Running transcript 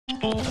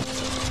people.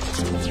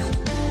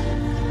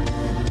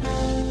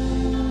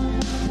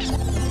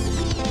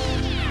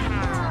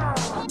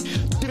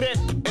 Trip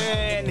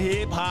en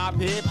hip-hop,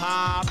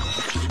 hip-hop.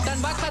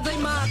 Dan wat gaat hij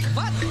maken?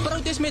 Wat?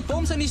 Protest met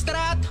boms in die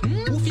straat?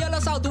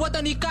 Hoeveel zout wordt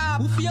aan die kaap?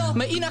 Hoeveel?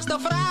 Mijn enigste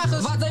vraag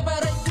is: wat hij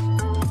bereikt?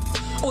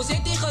 O, zit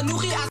hij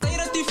genoeg hier als hij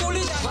het die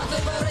voelt? Wat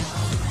hij bereikt?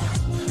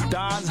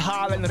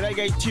 Dancehall en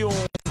reggae tunes.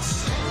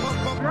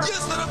 Yes,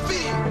 to the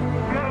beat.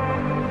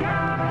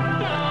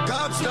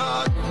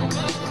 Kaapstad.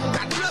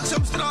 Dat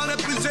Bliksem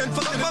represent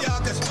voor de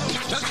jagers.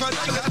 Dat kan ik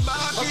het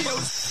maken,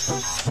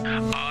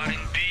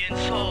 R&B en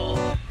soul.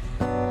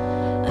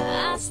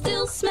 I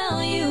still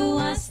smell you,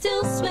 I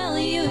still smell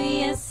you,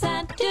 yes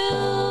I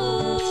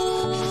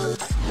do.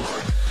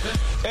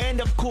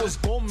 And of course,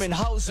 bomb and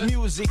house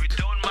music. We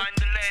don't mind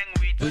the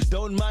language. We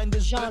don't mind the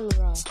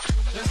Genre.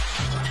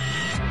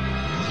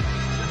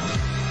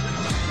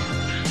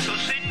 So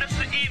send us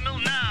an email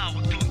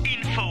now to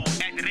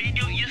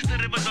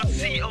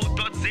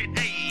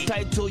info@radioeasterriver.co.za.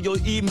 Title your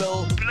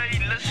email.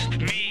 Playlist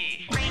me.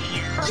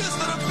 Yes,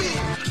 to the beat.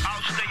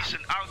 Our station,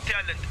 our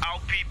talent, our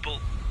people.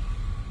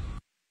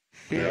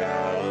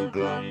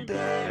 Welkom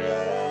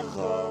terug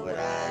op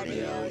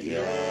Radio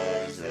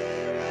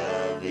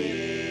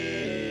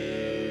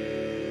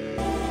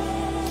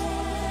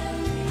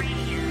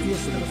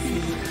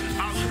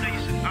Our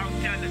station, our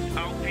talent,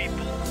 our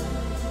people.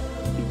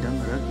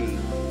 Idang reggae.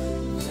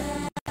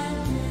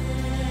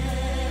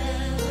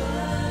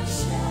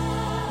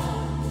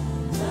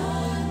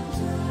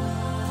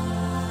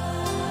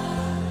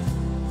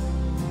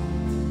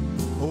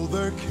 Oh,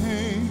 there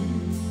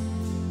came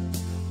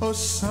a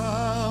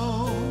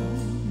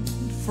sound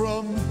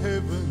from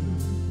heaven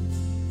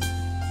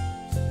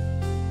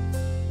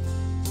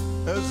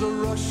as a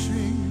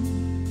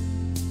rushing,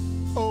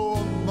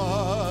 oh,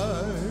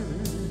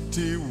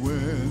 mighty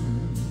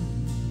wind.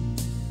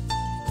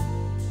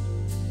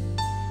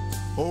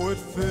 Oh, it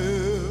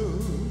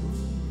filled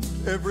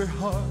every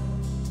heart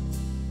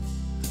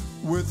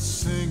with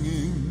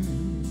singing,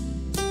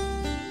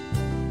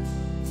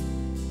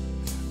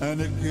 and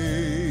it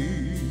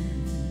gave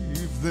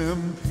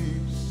them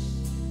peace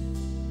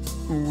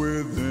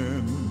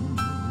within.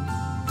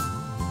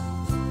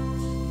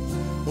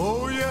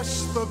 Oh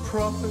yes, the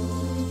prophet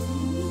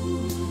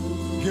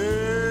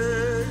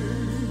gave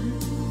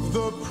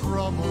the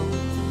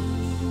promise,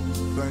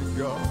 thank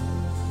God.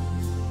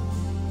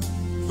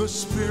 The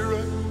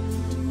Spirit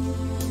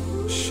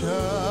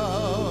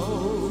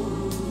shall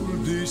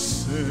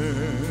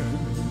descend,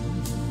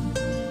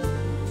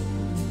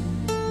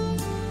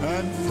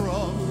 and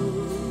from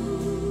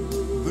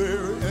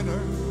their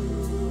innermost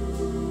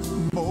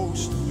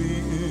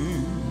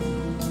being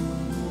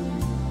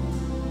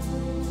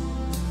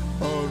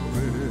a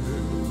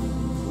river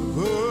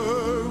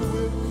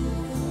with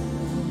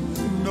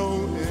no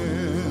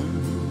end.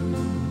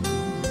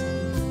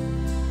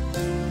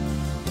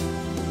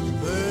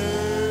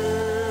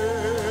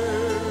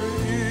 There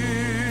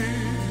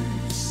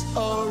is a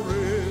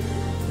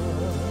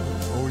river,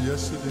 oh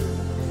yes it is,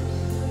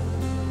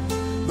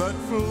 that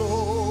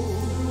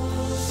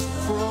flows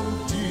from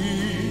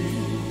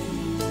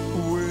deep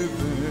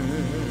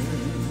within.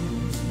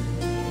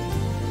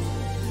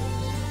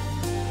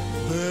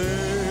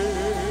 There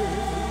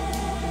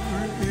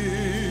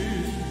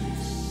is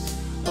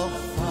a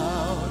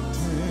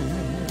fountain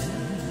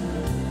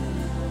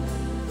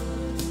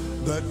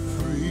that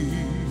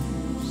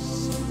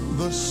frees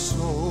the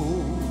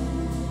soul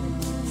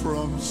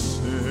from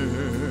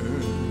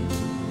sin.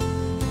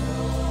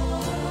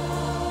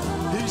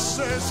 He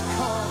says,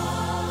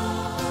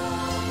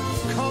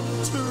 come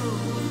to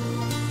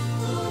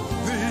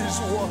these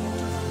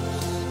waters.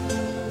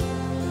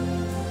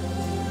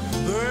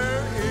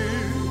 There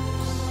is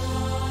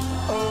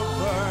a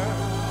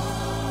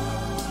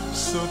vast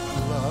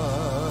supply.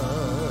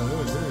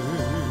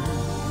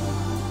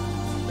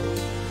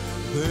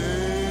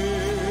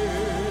 There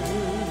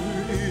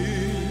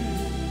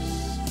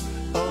is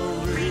a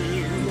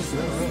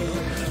river.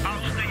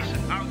 Our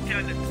station, our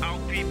talent, our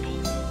people.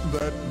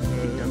 That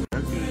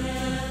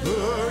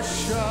never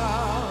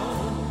shall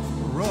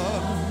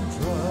run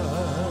dry.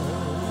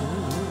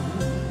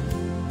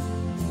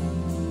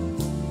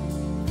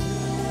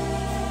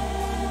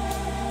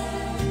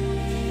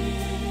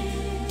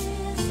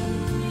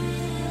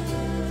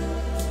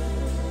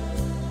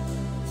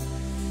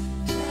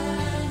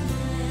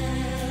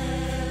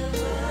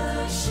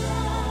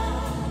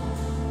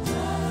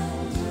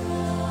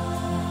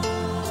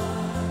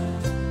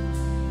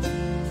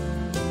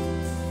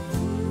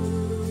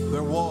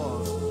 There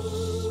was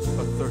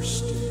a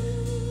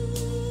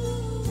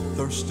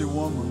thirsty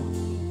woman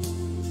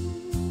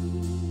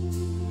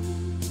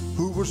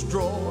who was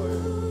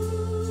drawing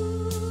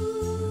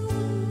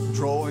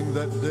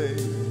that day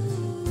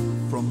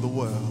from the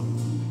well.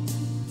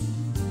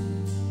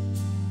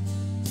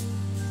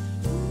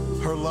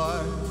 Her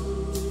life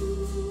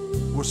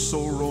was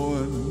so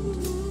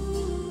ruined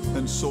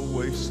and so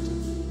wasted.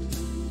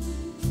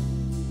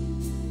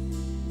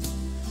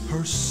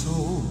 Her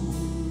soul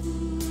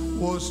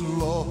was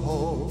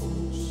lost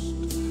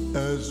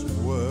as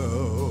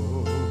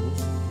well.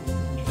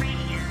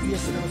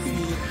 Yes, Rafi.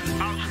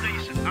 Our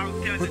station, our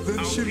But talent, then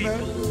our she people.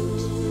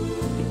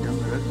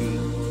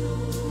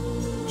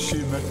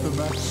 met the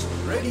master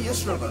Radio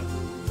Israel.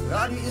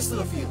 Radio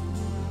Israel.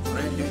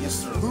 Radio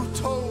Israel. who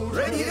told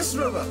her Radio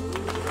Israel.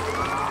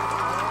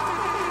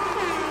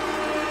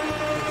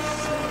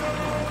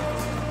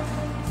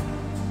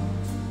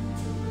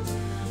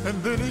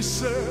 And then he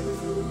said,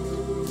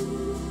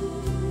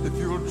 if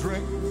you'll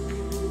drink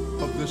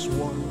of this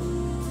water,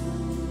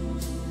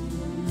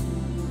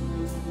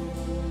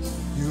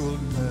 you'll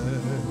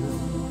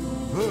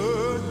never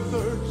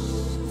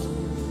thirst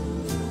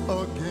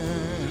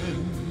again.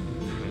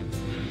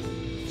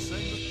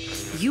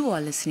 You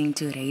are listening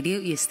to Radio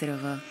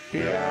Yesterova.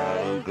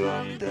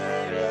 Welkom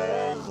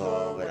terug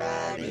op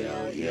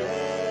Radio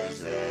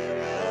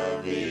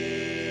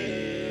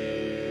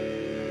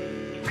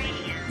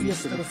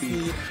Yes,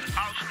 Rafi.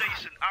 Our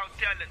station, our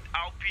talent,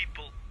 our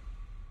people.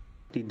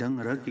 Die ding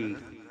rukkie.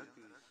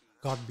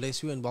 God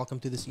bless you and welcome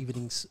to this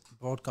evening's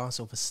broadcast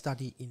of a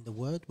study in the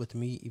Word with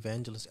me,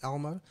 Evangelist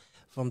Elmar,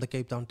 from the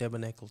Cape Town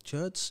Tabernacle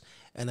Church,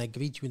 and I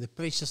greet you in the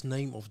precious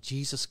name of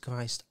Jesus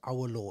Christ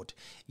our Lord.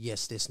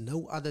 Yes, there's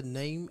no other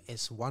name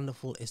as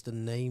wonderful as the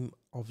name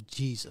of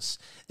Jesus.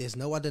 There's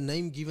no other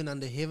name given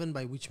under heaven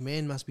by which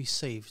man must be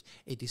saved.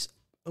 It is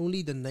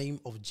only the name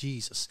of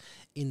Jesus.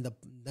 In the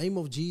name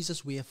of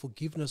Jesus we have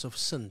forgiveness of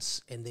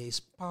sins, and there is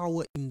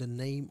power in the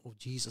name of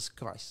Jesus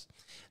Christ.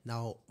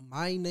 Now,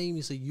 my name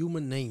is a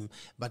human name,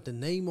 but the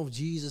name of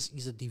Jesus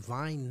is a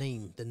divine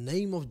name. The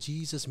name of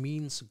Jesus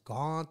means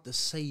God the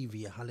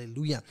Savior.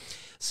 Hallelujah.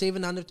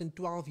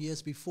 712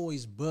 years before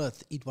his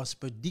birth, it was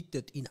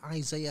predicted in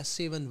Isaiah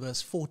 7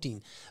 verse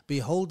 14,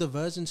 behold, the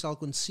virgin shall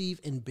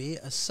conceive and bear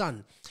a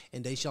son,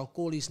 and they shall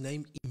call his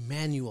name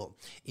Emmanuel.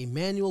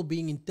 Emmanuel,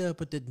 being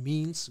interpreted,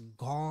 means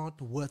God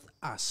with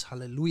us.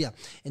 Hallelujah.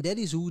 And that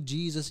is who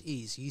Jesus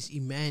is. He is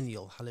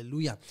Emmanuel.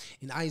 Hallelujah.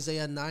 In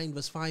Isaiah 9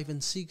 verse 5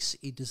 and 6,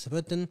 it is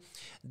written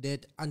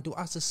that unto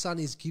us a son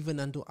is given,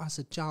 unto us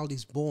a child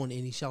is born,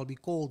 and he shall be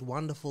called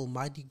Wonderful,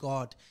 Mighty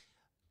God,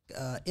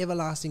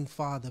 Everlasting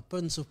Father,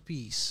 Prince of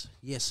Peace.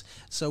 Yes,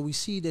 so we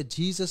see that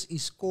Jesus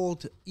is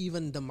called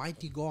even the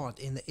Mighty God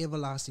and the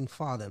Everlasting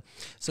Father.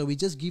 So we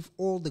just give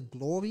all the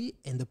glory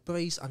and the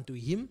praise unto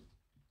him,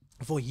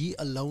 for he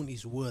alone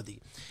is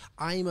worthy.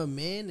 I am a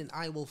man and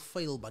I will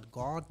fail, but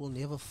God will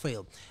never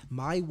fail.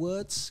 My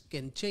words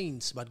can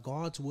change, but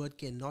God's word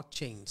cannot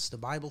change. The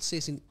Bible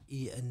says in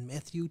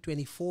Matthew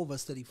 24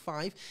 verse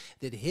 35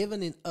 that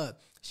heaven and earth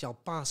shall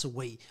pass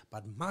away,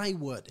 but my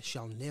word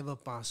shall never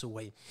pass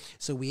away.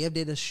 So we have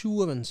that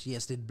assurance,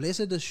 yes, that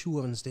blessed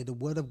assurance that the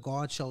word of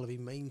God shall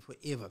remain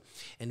forever.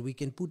 And we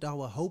can put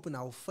our hope and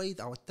our faith,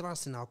 our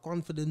trust and our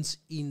confidence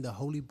in the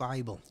Holy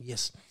Bible.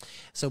 Yes.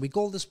 So we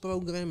call this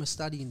program a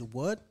study in the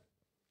Word.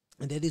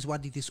 And that is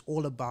what it is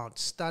all about,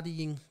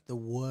 studying the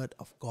Word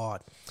of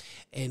God.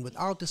 And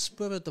without the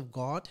Spirit of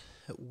God,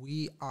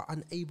 we are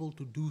unable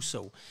to do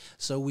so.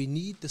 So we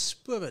need the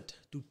Spirit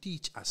to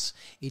teach us.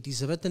 It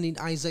is written in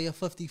Isaiah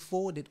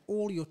 54 that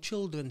all your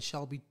children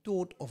shall be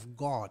taught of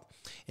God.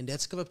 And that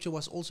scripture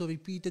was also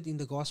repeated in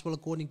the Gospel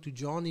according to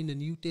John in the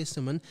New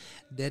Testament,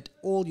 that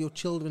all your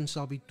children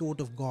shall be taught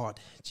of God.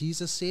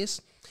 Jesus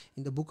says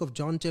in the book of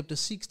John chapter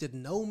 6 that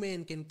no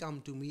man can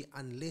come to me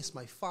unless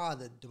my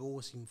Father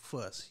draws him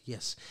first.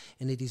 Yes,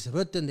 and it is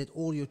written that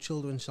all your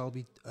children shall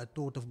be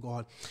taught of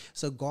God.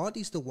 So God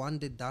is the one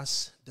that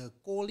does the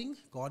calling,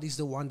 God is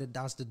the one that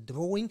does the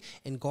drawing,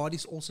 and God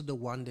is also the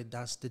one that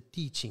does the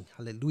teaching.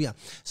 Hallelujah.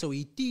 So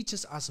he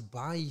teaches us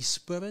by his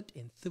Spirit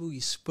and through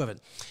his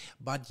Spirit.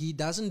 But he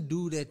doesn't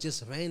do that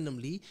just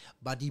randomly,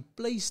 but he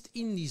placed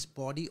in his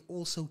body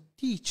also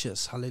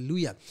teachers.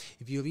 Hallelujah.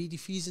 If you read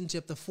Ephesians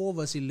chapter 4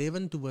 verse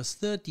 11 to verse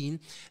 13,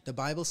 the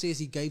Bible says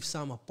he gave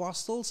some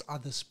apostles,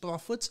 others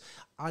prophets,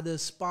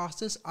 others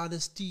pastors,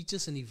 others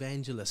teachers and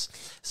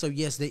evangelists. So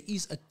yes, there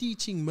is a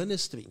teaching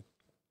ministry.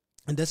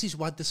 And this is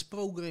what this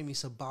program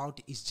is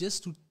about, is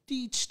just to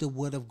teach the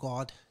word of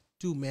God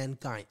to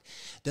mankind.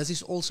 This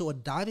is also a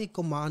direct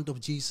command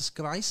of Jesus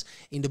Christ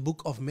in the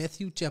book of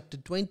Matthew chapter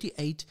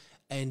 28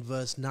 and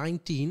verse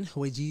 19,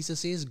 where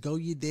Jesus says, go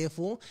ye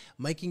therefore,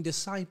 making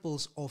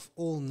disciples of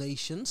all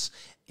nations.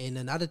 And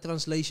another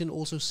translation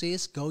also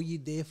says, go ye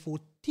therefore,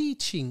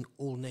 teaching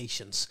all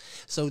nations.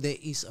 So there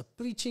is a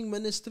preaching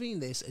ministry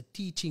and there's a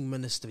teaching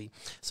ministry.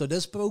 So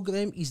this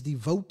program is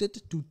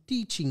devoted to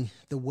teaching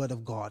the word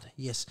of God.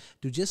 Yes,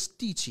 to just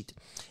teach it.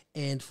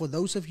 And for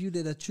those of you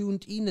that are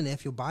tuned in and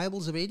have your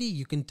Bibles ready,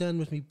 you can turn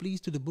with me please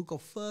to the book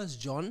of 1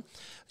 John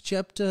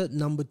chapter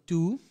number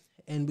 2,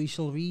 and we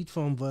shall read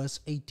from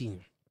verse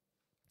 18.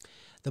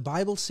 The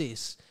Bible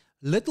says,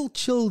 little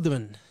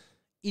children,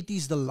 it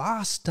is the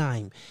last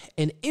time,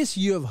 and as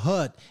you have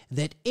heard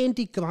that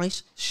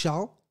Antichrist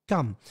shall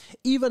come,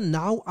 even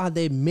now are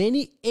there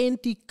many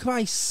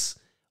Antichrists,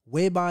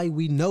 whereby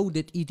we know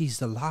that it is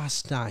the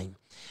last time.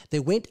 They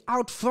went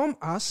out from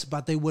us,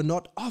 but they were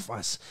not of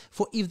us.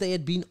 For if they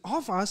had been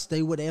of us,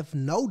 they would have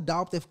no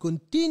doubt have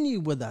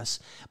continued with us.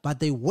 But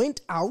they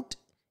went out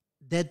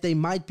that they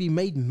might be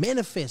made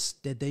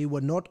manifest, that they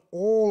were not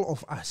all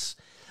of us.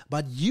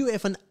 But you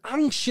have an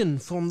unction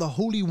from the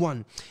Holy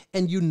One,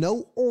 and you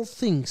know all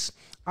things.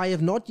 I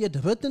have not yet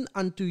written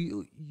unto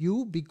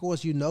you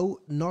because you know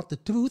not the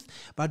truth,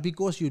 but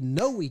because you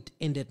know it,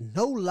 and that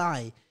no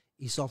lie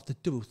is of the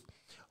truth.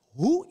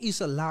 Who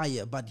is a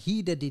liar but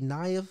he that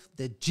denieth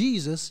that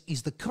Jesus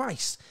is the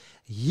Christ?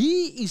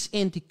 He is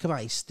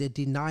Antichrist that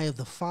denieth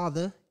the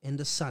Father and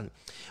the Son.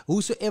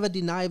 Whosoever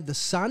denieth the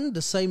Son,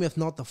 the same hath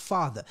not the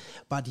Father.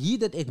 But he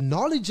that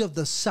acknowledgeth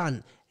the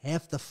Son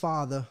hath the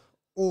Father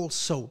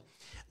also.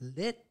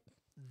 Let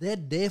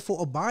that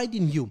therefore abide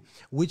in you,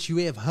 which you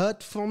have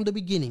heard from the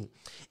beginning.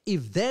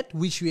 If that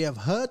which you have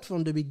heard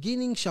from the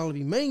beginning shall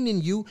remain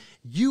in you,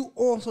 you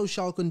also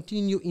shall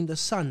continue in the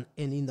Son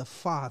and in the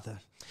Father.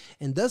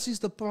 And this is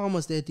the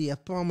promise that he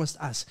hath promised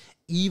us,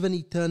 even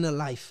eternal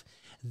life.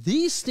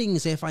 These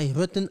things have I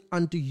written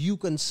unto you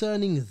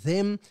concerning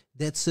them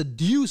that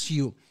seduce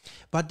you.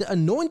 But the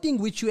anointing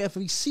which you have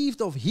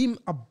received of him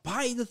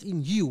abideth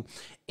in you,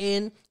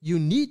 and you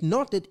need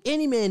not that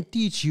any man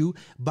teach you,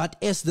 but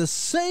as the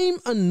same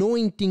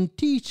anointing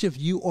teacheth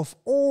you of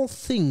all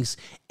things,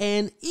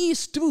 and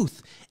is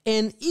truth,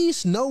 and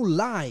is no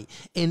lie,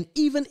 and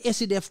even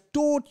as it hath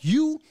taught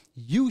you,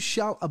 you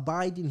shall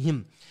abide in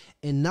him.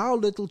 And now,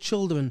 little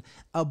children,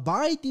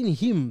 abide in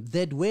him,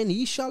 that when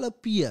he shall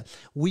appear,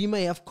 we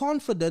may have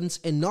confidence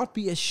and not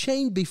be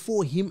ashamed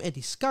before him at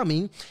his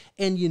coming.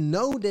 And ye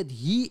know that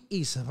he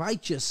is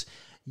righteous.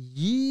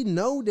 Ye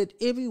know that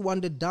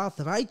everyone that doth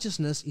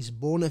righteousness is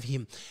born of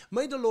him.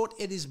 May the Lord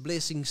add his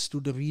blessings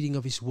to the reading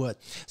of his word.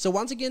 So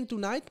once again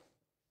tonight,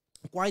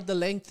 quite a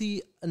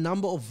lengthy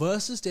number of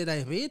verses that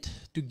I read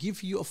to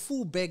give you a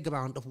full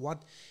background of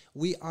what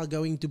we are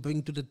going to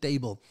bring to the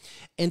table.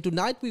 And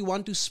tonight we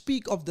want to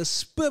speak of the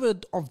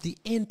spirit of the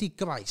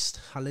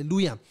Antichrist.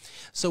 Hallelujah.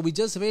 So we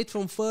just read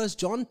from 1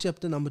 John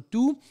chapter number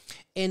 2,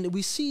 and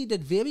we see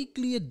that very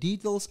clear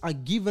details are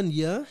given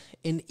here,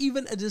 and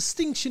even a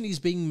distinction is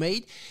being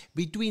made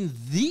between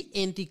the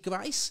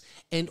Antichrist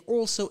and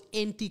also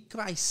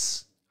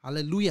Antichrists.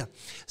 Hallelujah.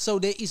 So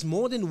there is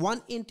more than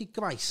one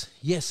Antichrist.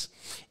 Yes.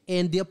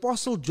 And the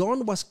Apostle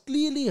John was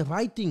clearly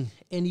writing,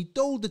 and he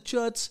told the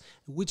church,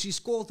 which is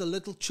called the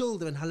little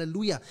children,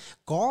 hallelujah,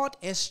 God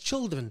has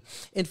children.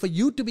 And for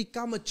you to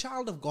become a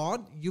child of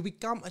God, you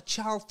become a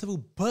child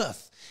through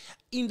birth.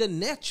 In the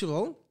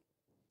natural,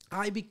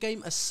 I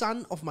became a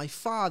son of my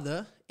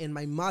father and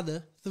my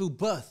mother through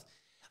birth.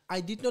 I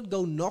did not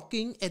go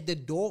knocking at the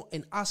door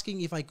and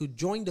asking if I could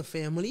join the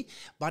family,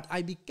 but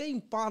I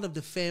became part of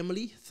the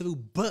family through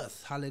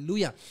birth.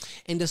 Hallelujah.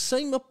 And the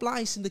same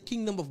applies in the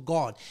kingdom of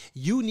God.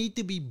 You need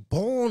to be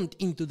born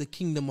into the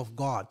kingdom of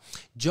God.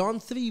 John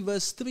 3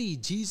 verse 3,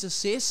 Jesus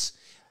says,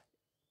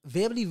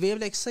 Verily,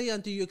 verily, I say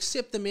unto you,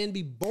 except a man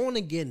be born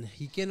again,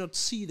 he cannot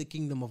see the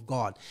kingdom of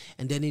God.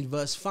 And then in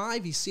verse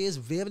 5, he says,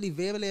 Verily,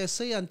 verily, I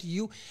say unto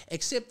you,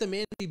 except a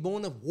man be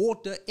born of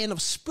water and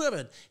of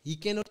spirit, he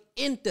cannot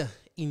enter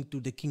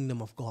into the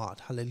kingdom of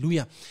God.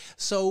 Hallelujah.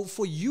 So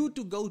for you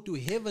to go to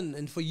heaven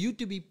and for you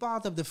to be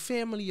part of the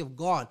family of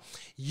God,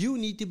 you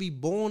need to be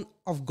born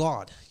of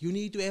God. You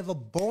need to have a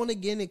born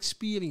again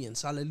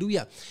experience.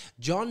 Hallelujah.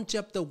 John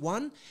chapter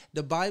 1,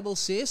 the Bible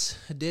says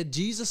that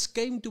Jesus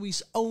came to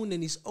his own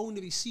and his own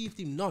received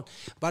him not.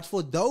 But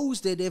for those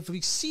that have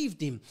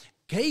received him,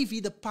 gave he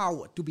the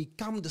power to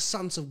become the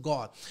sons of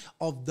God,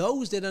 of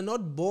those that are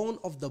not born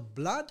of the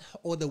blood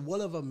or the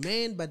will of a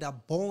man, but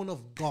are born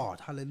of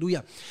God.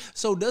 Hallelujah.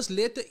 So this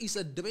letter is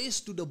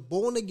addressed to the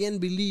born again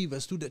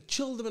believers, to the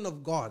children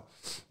of God.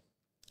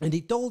 And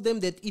he told them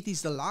that it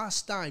is the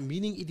last time,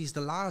 meaning it is the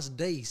last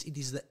days, it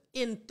is the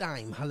end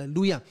time.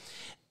 Hallelujah.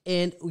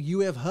 And you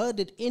have heard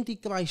that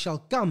Antichrist shall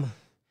come.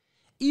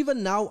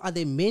 Even now are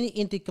there many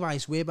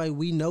antichrists whereby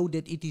we know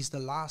that it is the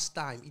last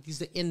time, it is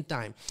the end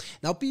time.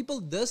 Now people,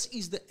 this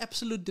is the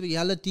absolute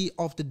reality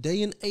of the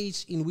day and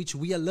age in which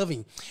we are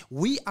living.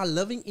 We are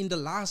living in the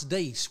last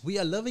days. We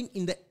are living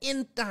in the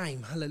end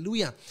time.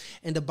 Hallelujah.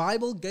 And the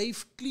Bible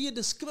gave clear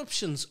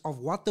descriptions of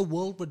what the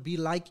world would be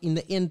like in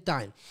the end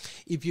time.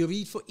 If you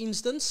read, for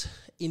instance,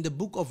 in the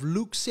book of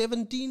Luke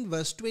 17,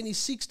 verse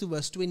 26 to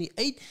verse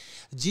 28,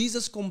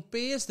 Jesus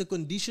compares the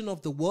condition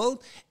of the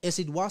world as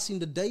it was in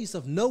the days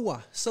of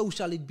Noah. So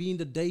shall it be in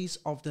the days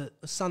of the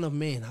Son of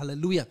Man.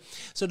 Hallelujah.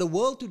 So the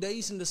world today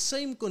is in the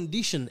same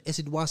condition as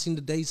it was in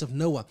the days of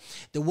Noah.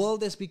 The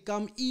world has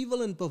become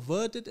evil and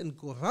perverted and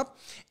corrupt,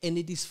 and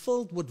it is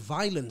filled with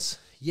violence.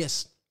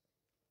 Yes.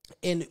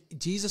 And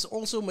Jesus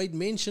also made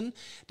mention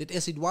that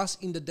as it was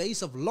in the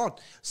days of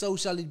Lot, so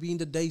shall it be in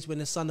the days when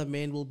the Son of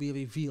Man will be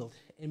revealed.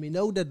 And we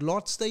know that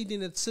Lot stayed in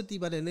that city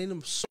by the name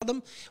of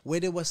Sodom, where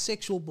there was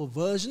sexual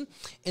perversion.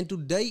 And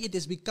today it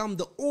has become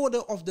the order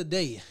of the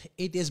day.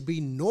 It has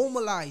been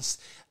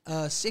normalized,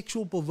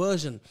 sexual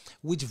perversion,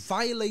 which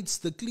violates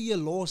the clear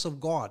laws of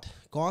God,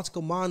 God's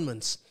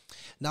commandments.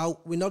 Now,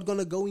 we're not going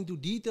to go into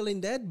detail in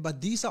that, but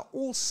these are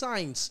all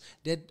signs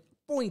that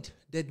point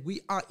that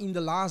we are in the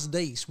last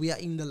days. We are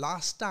in the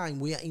last time.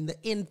 We are in the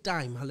end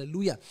time.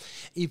 Hallelujah.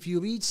 If you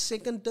read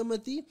 2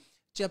 Timothy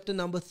chapter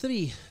number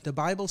 3, the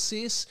Bible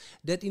says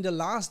that in the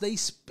last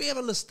days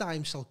perilous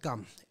times shall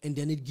come. And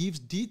then it gives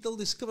detailed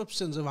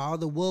descriptions of how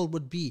the world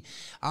would be.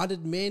 How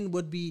that men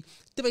would be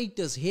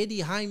traitors, heady,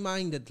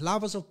 high-minded,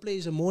 lovers of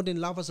pleasure more than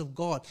lovers of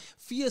God,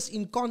 fierce,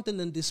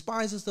 incontinent,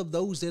 despisers of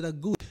those that are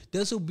good,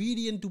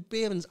 disobedient to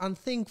parents,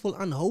 unthankful,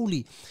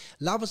 unholy,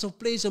 lovers of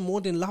pleasure more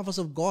than lovers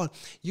of God.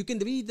 You can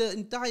read the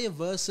entire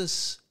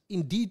verses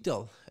in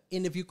detail.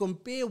 And if you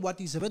compare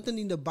what is written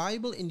in the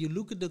Bible and you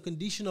look at the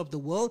condition of the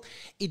world,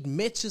 it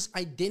matches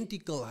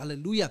identical.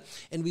 Hallelujah.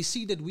 And we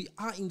see that we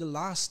are in the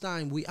last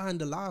time. We are in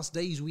the last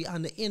days. We are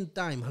in the end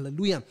time.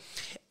 Hallelujah.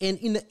 And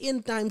in the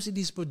end times, it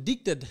is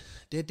predicted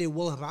that there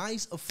will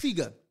rise a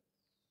figure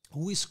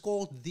who is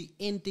called the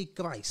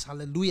Antichrist.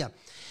 Hallelujah.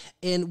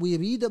 And we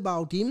read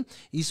about him.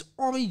 His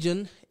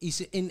origin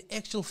is in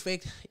actual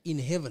fact in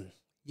heaven.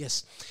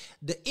 Yes,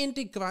 the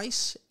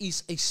Antichrist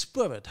is a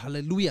spirit.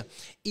 Hallelujah.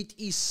 It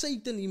is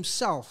Satan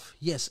himself.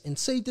 Yes, and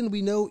Satan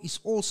we know is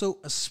also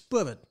a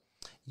spirit.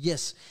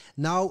 Yes,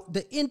 now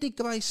the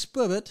Antichrist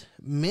spirit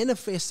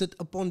manifested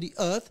upon the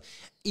earth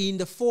in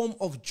the form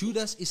of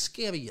Judas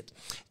Iscariot,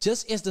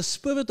 just as the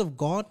Spirit of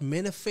God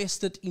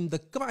manifested in the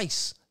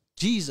Christ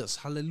Jesus.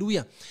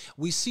 Hallelujah.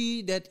 We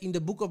see that in the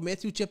book of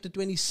Matthew chapter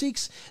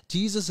 26,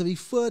 Jesus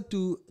referred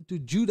to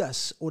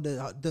Judas, or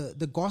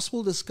the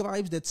gospel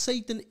describes that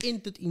Satan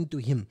entered into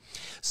him.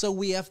 So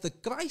we have the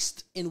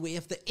Christ and we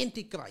have the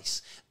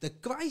Antichrist. The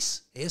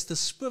Christ has the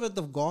Spirit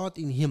of God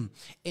in him,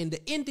 and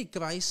the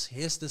Antichrist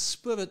has the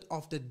spirit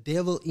of the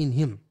devil in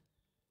him.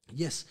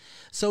 Yes,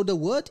 so the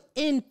word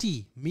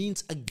anti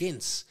means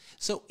against.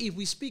 So if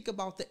we speak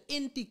about the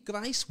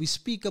Antichrist, we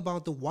speak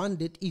about the one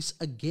that is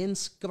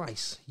against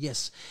Christ.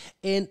 Yes,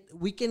 and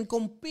we can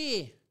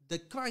compare the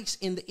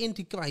Christ and the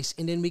Antichrist,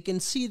 and then we can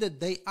see that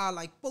they are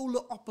like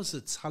polar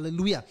opposites.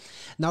 Hallelujah.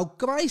 Now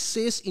Christ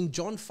says in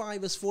John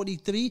 5 verse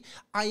 43,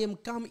 I am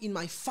come in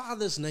my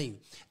Father's name.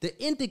 The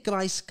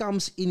Antichrist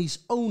comes in his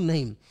own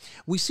name.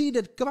 We see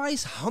that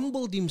Christ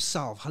humbled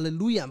himself.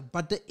 Hallelujah.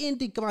 But the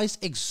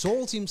Antichrist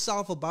exalts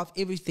himself above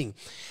everything.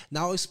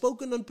 Now I've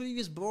spoken on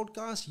previous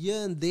broadcasts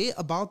here and there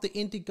about the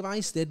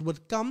Antichrist that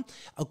would come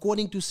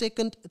according to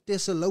 2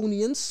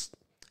 Thessalonians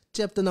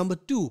chapter number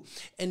 2,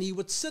 and he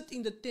would sit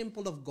in the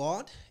temple of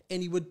God,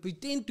 and he would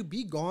pretend to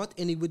be God,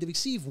 and he would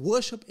receive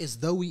worship as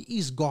though he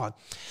is God.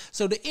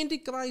 So the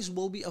Antichrist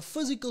will be a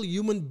physical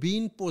human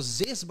being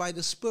possessed by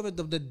the spirit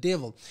of the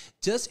devil,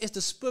 just as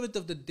the spirit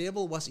of the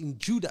devil was in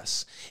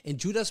Judas, and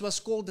Judas was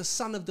called the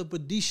son of the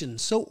perdition.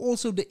 So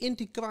also the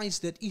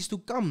Antichrist that is to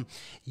come,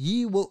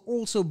 he will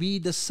also be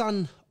the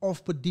son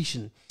of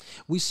perdition.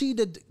 We see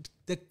that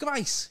the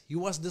Christ, he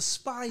was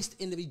despised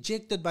and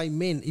rejected by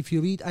men, if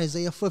you read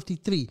Isaiah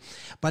 53.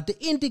 But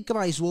the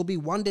Antichrist will be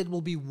one that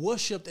will be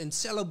worshipped and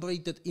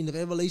celebrated in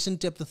Revelation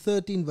chapter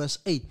 13 verse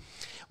 8.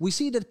 We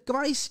see that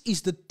Christ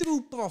is the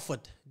true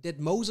prophet that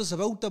Moses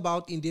wrote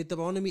about in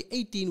Deuteronomy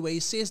 18, where he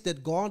says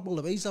that God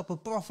will raise up a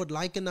prophet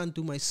likened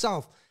unto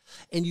myself,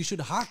 and you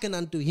should hearken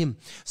unto him.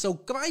 So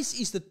Christ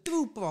is the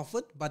true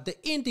prophet, but the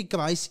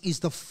Antichrist is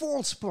the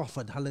false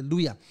prophet.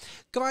 Hallelujah.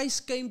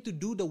 Christ came to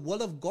do the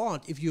will of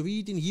God. If you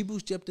read in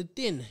Hebrews chapter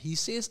 10, he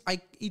says,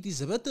 it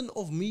is written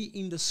of me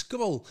in the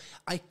scroll,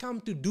 I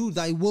come to do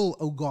thy will,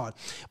 O God.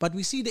 But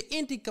we see the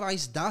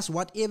Antichrist does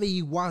whatever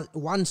he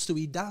wants to.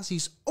 He does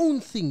his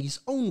own thing, his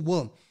own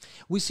will.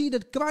 We see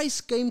that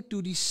Christ came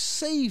to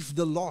save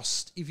the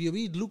lost. If you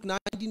read Luke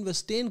 19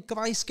 verse 10,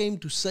 Christ came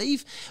to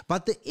save.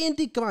 But the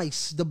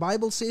Antichrist, the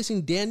Bible says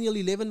in Daniel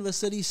 11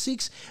 verse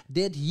 36,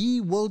 that he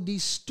will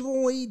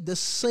destroy the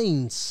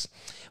saints.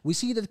 We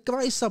see that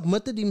Christ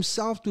submitted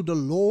himself to the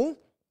law.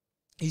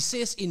 He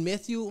says in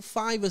Matthew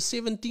 5 verse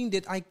 17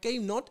 that I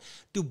came not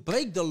to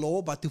break the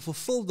law, but to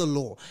fulfill the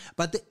law.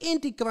 But the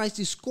Antichrist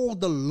is called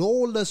the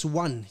lawless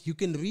one. You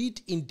can read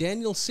in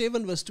Daniel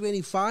 7 verse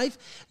 25.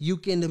 You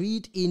can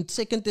read in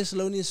 2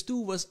 Thessalonians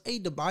 2 verse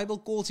 8. The Bible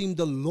calls him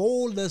the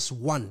lawless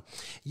one.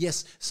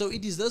 Yes, so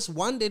it is this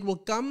one that will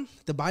come.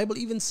 The Bible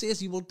even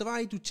says he will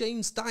try to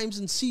change times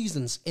and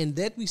seasons. And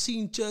that we see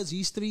in church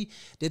history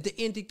that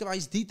the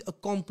Antichrist did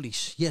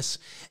accomplish. Yes,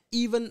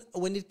 even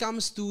when it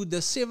comes to the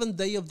 7th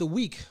day of the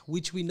week,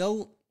 which we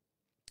know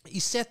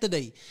is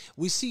Saturday,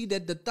 we see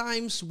that the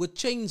times were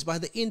changed by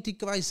the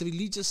Antichrist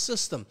religious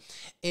system,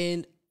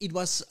 and it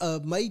was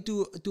made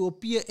to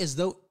appear as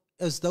though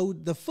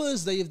the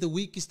first day of the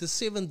week is the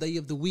 7th day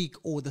of the week,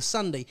 or the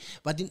Sunday,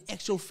 but in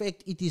actual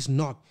fact it is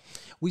not.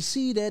 We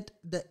see that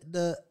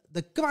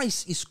the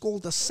Christ is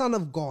called the Son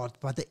of God,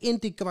 but the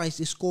Antichrist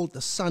is called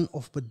the son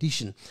of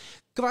perdition.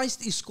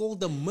 Christ is called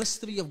the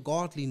mystery of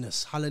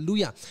godliness.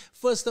 Hallelujah.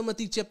 1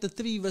 Timothy chapter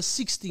 3 verse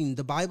 16,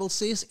 the Bible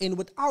says, and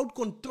without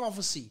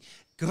controversy,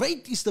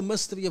 great is the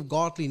mystery of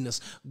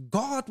godliness.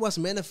 God was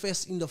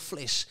manifest in the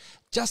flesh,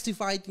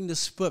 justified in the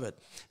spirit,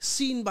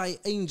 seen by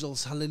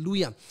angels.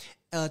 Hallelujah.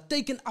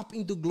 taken up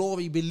into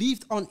glory,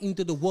 believed on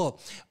into the world.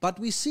 But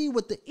we see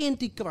with the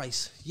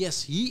Antichrist,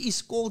 yes, he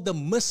is called the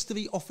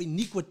mystery of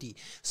iniquity.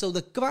 So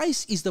the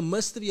Christ is the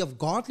mystery of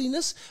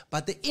godliness,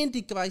 but the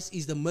Antichrist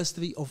is the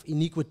mystery of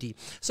iniquity.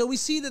 So we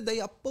see that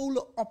they are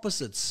polar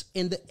opposites,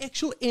 and the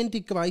actual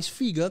Antichrist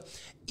figure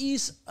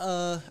is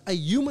a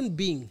human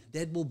being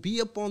that will be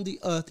upon the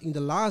earth in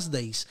the last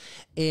days,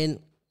 and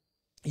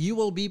he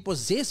will be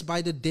possessed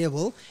by the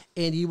devil,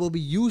 and he will be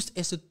used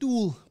as a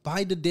tool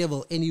by the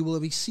devil, and he will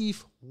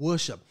receive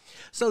worship.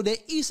 So there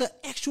is an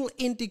actual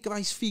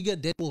Antichrist figure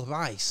that will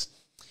rise.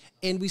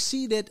 And we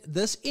see that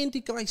this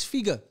Antichrist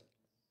figure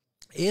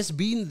has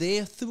been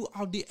there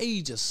throughout the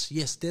ages.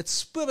 Yes, that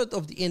spirit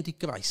of the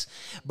Antichrist.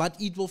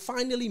 But it will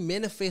finally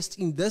manifest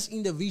in this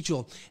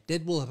individual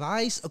that will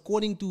rise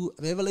according to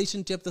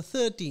Revelation chapter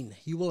 13.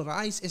 He will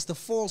rise as the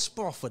false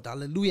prophet.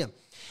 Hallelujah.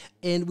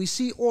 And we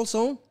see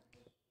also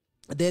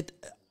that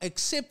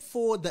except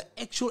for the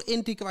actual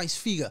Antichrist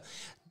figure,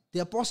 the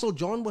Apostle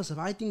John was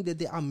writing that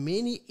there are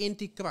many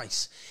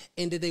Antichrists,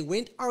 and that they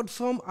went out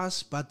from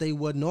us, but they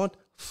were not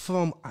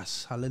from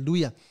us.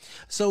 Hallelujah.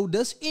 So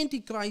this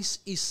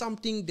Antichrist is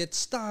something that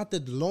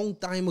started long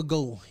time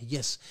ago.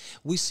 Yes,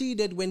 we see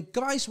that when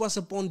Christ was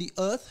upon the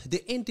earth,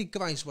 the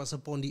Antichrist was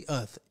upon the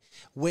earth.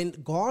 When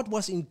God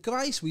was in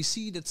Christ, we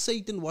see that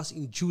Satan was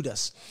in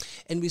Judas.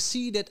 And we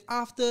see that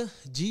after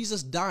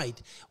Jesus died,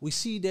 we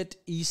see that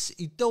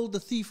he told the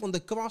thief on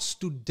the cross,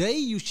 today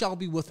you shall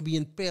be with me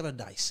in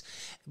paradise.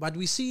 But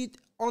we see it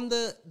on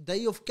the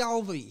day of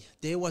Calvary,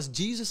 there was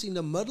Jesus in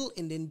the middle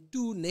and then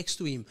two next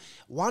to him.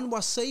 One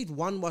was saved,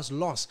 one was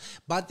lost.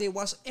 But there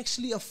was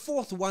actually a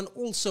fourth one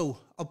also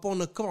upon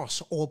a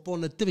cross or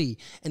upon a tree.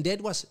 And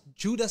that was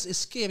Judas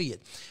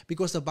Iscariot.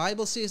 Because the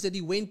Bible says that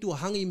he went to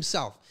hang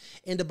himself.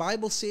 And the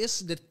Bible says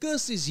that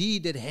cursed is he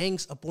that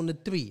hangs upon a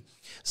tree.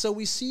 So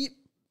we see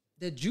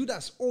that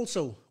Judas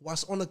also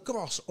was on a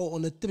cross or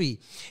on a tree.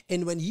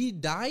 And when he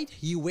died,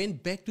 he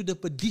went back to the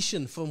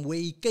perdition from where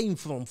he came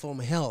from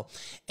hell.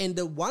 And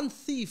the one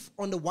thief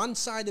on the one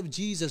side of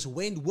Jesus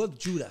went with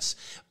Judas.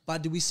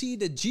 But we see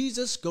that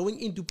Jesus going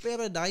into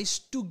paradise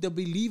took the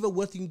believer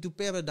with him to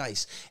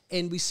paradise.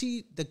 And we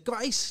see the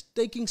Christ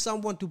taking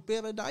someone to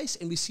paradise,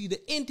 and we see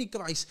the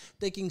Antichrist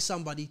taking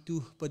somebody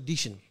to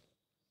perdition.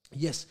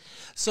 Yes.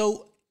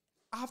 So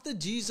after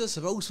Jesus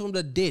rose from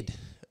the dead,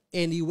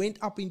 and he went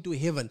up into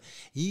heaven,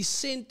 he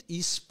sent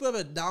his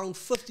spirit down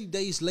 50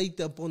 days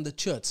later upon the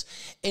church.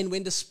 And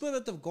when the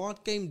Spirit of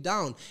God came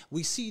down,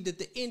 we see that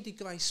the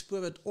Antichrist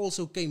spirit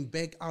also came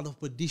back out of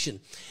perdition.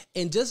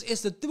 And just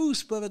as the true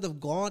Spirit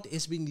of God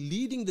has been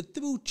leading the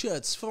true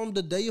church from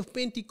the day of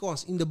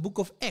Pentecost in the book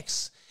of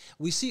Acts,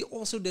 we see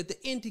also that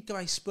the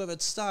Antichrist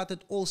spirit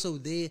started also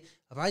there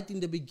right in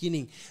the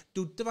beginning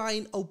to try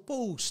and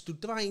oppose, to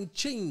try and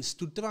change,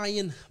 to try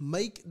and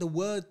make the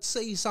word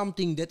say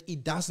something that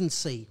it doesn't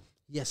say.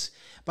 Yes,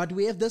 but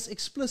we have this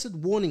explicit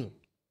warning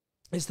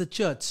as the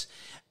church,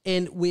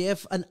 and we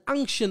have an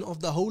unction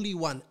of the Holy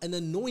One, an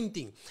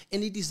anointing,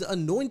 and it is the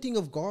anointing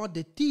of God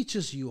that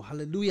teaches you,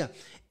 hallelujah,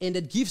 and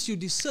that gives you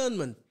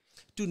discernment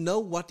to know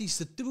what is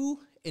the true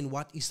and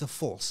what is the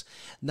false.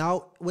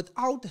 Now,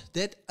 without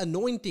that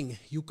anointing,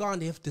 you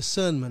can't have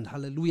discernment.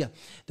 Hallelujah.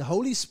 The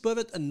Holy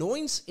Spirit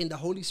anoints, and the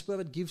Holy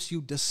Spirit gives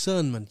you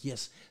discernment.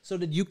 Yes. So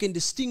that you can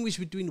distinguish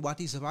between what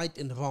is right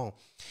and wrong.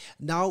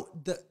 Now,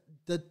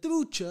 the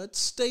true church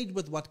stayed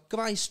with what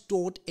Christ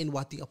taught and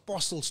what the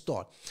apostles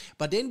taught.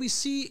 But then we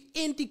see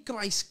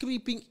Antichrist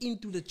creeping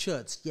into the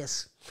church.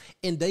 Yes.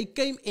 And they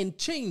came and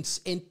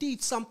changed and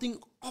teach something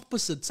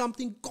opposite,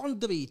 something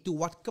contrary to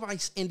what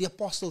Christ and the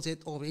apostles had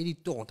already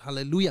taught.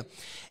 Hallelujah.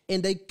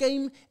 And they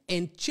came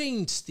and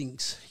changed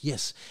things.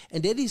 Yes.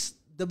 And that is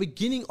the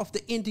beginning of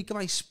the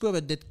Antichrist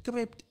spirit that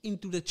crept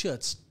into the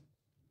church.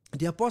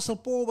 The Apostle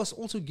Paul was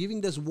also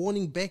giving this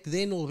warning back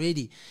then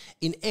already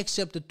in Acts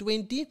chapter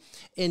 20,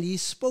 and he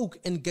spoke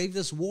and gave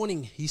this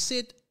warning. He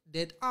said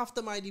that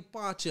after my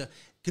departure,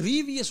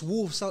 grievous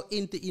wolves shall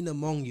enter in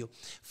among you.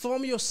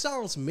 From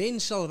yourselves men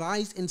shall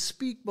rise and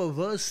speak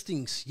perverse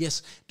things,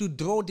 yes, to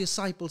draw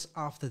disciples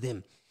after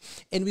them.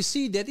 And we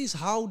see that is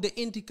how the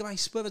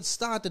Antichrist spirit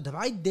started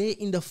right there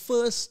in the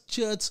first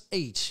church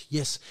age.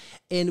 Yes.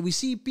 And we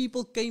see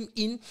people came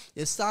in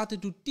and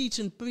started to teach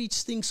and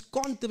preach things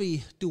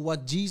contrary to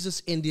what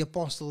Jesus and the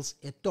apostles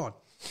had taught.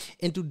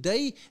 And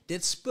today,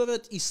 that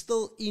spirit is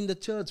still in the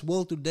church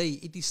world today.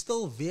 It is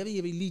still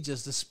very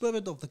religious. The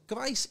spirit of the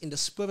Christ and the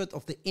spirit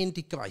of the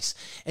Antichrist.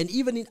 And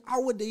even in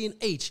our day and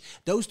age,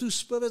 those two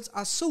spirits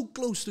are so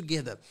close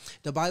together.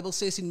 The Bible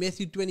says in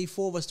Matthew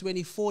 24 verse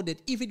 24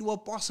 that if it were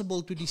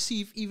possible to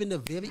deceive even the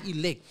very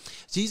elect,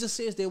 Jesus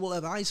says there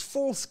will arise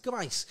false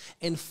Christs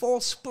and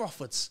false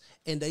prophets,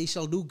 and they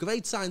shall do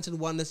great signs and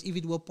wonders if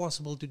it were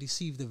possible to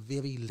deceive the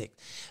very elect.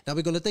 Now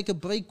we're going to take a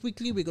break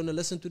quickly. We're going to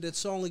listen to that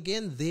song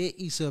again. There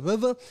is a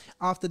river.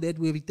 After that,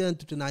 we return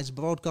to tonight's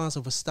broadcast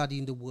of a study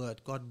in the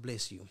Word. God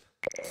bless you.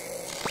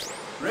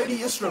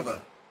 Radio is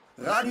river.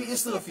 Radio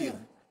is the rivier.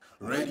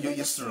 Radio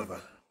is the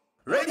river.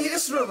 Radio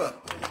is river.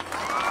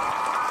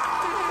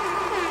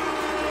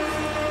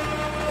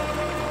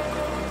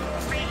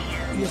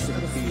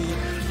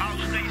 our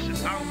station,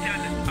 our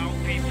talent, our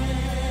people.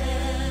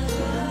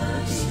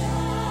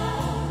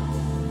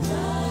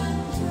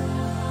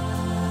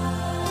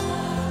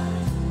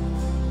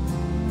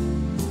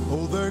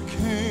 Oh, there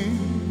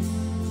came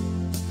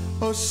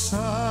a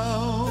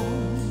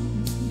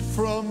sound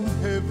from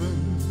heaven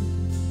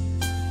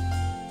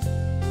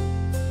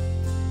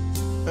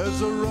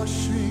as a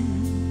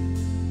rushing,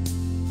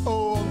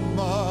 oh, a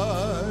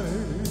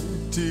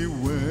mighty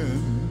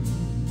wind.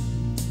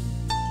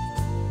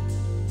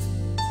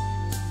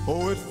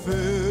 Oh, it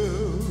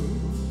filled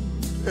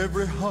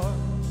every heart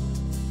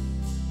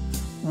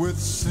with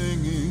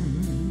singing,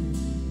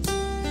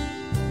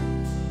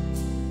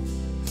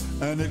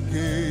 and it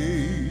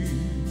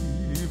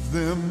gave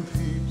them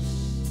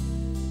peace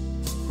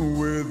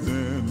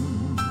within.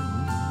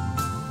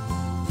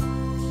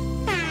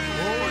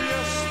 Oh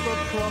yes, the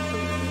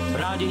prophet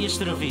Radio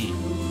Yesterday,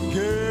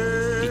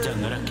 gave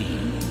Itangaraki.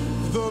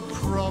 the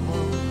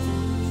promise,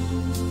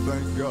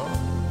 thank God.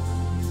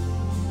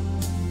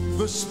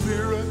 The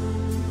Spirit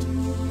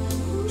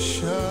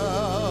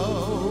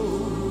shall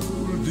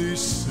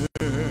descend,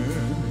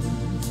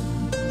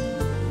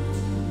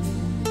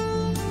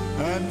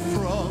 and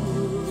from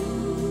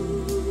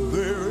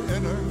their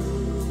innermost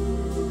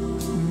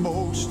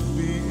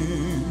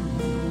being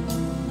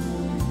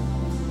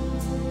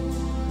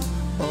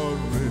a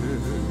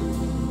river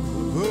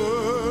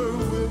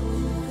with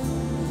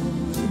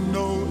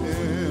no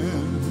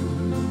end.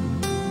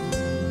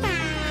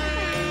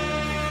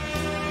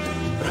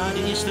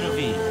 Radio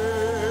Yesterday,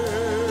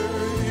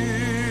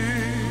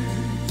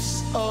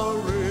 Is a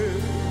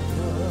river,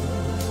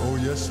 oh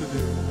yes it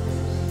is,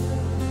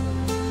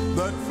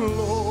 that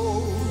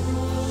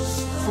flows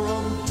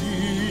from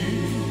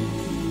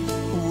deep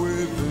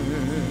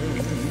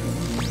within.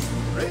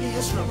 Radio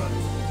Yesterova,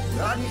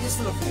 Radio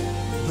Yesterova,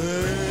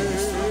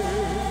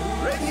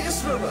 Radio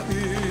Yesterova.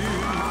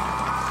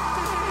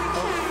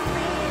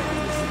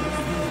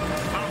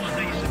 Our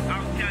station,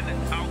 our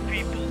talent, our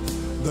people.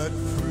 That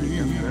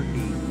frees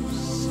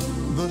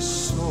the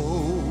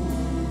soul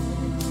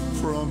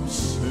from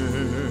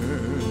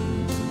sin.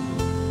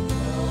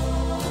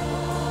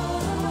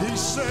 He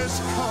says,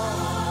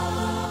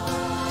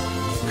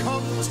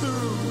 come to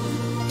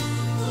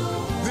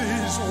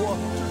these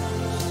waters.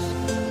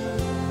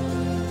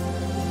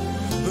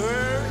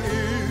 There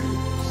is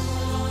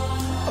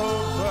a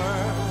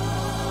vast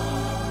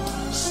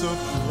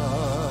supply.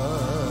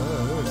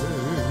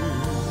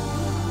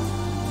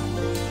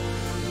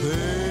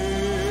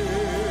 There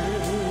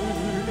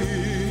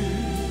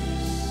is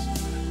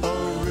a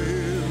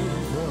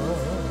river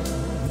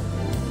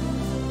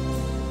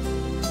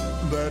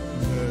that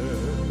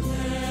never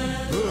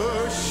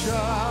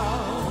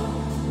shall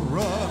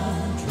run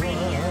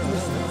dry.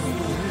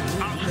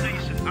 Our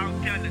station, our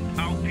talent,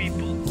 our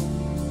people.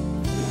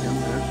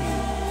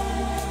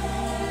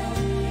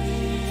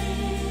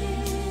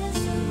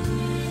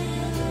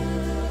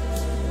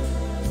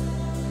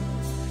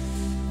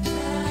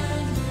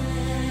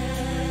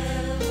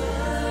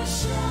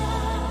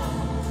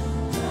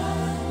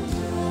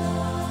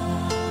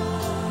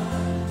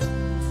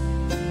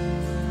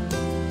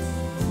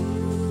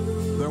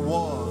 There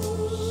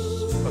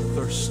was a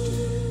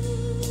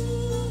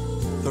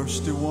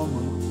thirsty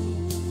woman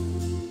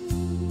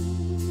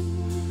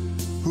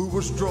who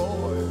was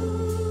drawing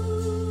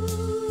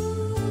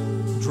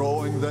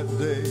that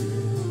day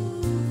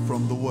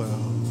from the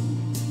well.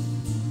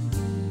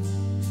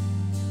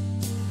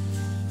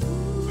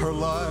 Her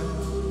life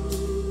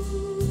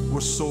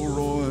was so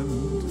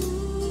ruined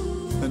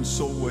and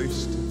so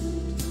wasted.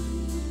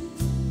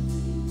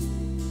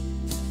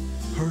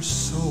 Her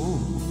soul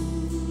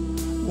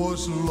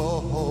was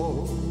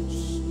lost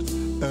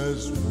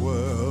as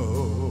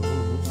well.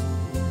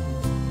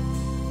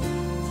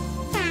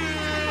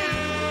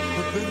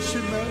 But then she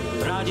met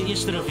Radio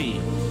Yesterday,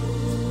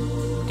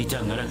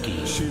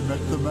 Itangaraki. She met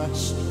the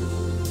Master,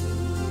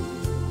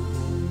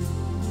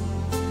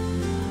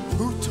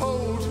 who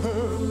told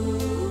her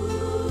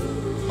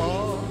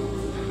of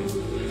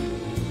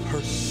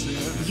her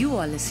sin. You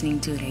are listening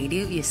to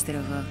Radio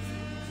Yesterova.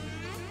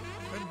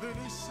 And then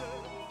he said,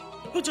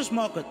 Butcher's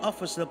Market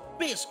offers the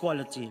best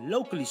quality,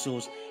 locally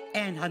sourced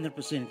and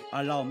 100%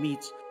 halal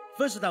meats.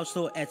 Visit our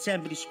store at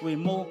Sandbury Square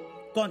Mall.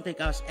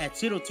 Contact us at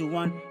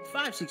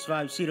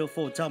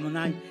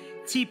 021-565-0499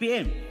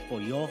 TPM for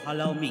your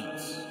halal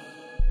meats.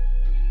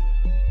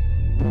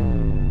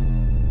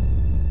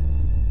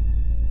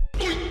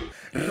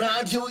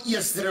 Radio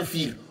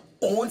Yesterday,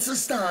 onze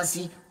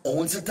stasie,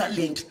 onze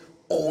talent,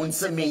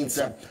 onze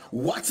mensen.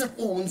 WhatsApp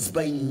ons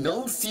by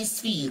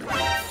 064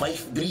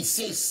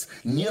 536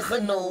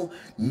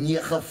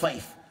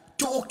 9095.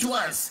 Talk to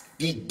us,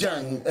 die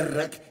ding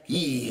ruk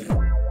hier.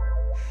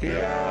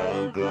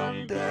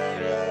 Welkom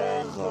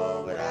terug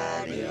op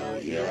Radio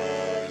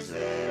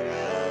Yesterday.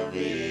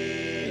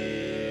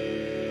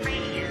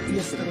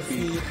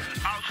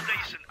 Our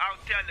station, our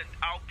talent,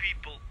 our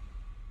people.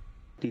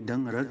 Die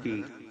ding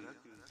rukkie.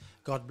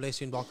 God bless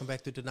you and welcome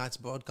back to tonight's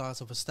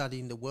broadcast of a study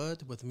in the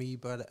Word with me,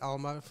 Brother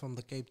Elmar from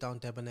the Cape Town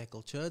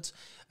Tabernacle Church,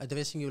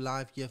 addressing you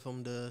live here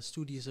from the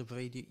studios of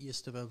Radio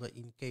East River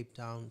in Cape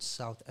Town,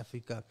 South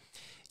Africa.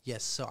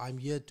 Yes, so I'm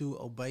here to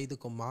obey the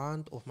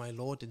command of my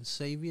Lord and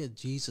Savior,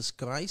 Jesus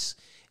Christ,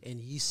 and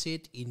He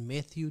said in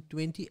Matthew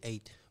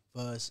 28,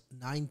 verse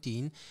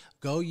 19,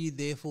 "Go ye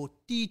therefore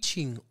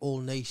teaching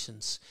all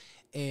nations."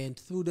 And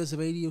through this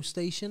radio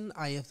station,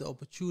 I have the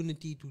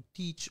opportunity to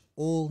teach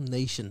all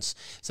nations.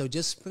 So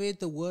just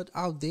spread the word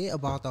out there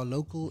about our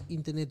local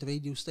internet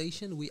radio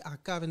station. We are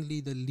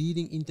currently the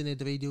leading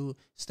internet radio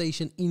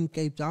station in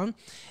Cape Town.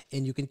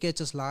 And you can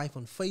catch us live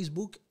on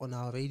Facebook on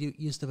our Radio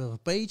East River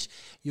page.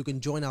 You can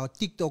join our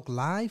TikTok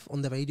live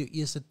on the Radio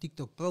East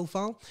TikTok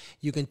profile.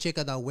 You can check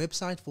out our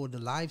website for the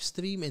live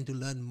stream and to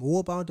learn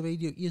more about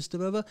Radio East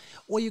River.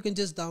 Or you can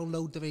just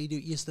download the Radio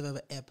East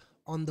River app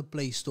on the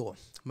Play Store.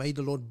 May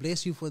the Lord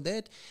bless you for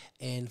that.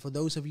 And for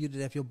those of you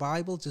that have your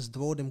Bible, just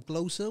draw them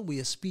closer. We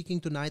are speaking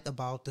tonight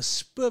about the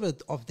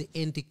spirit of the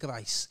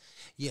Antichrist.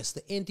 Yes,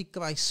 the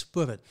Antichrist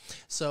spirit.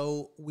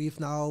 So we've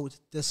now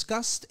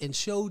discussed and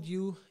showed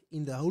you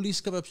in the Holy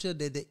Scripture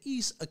that there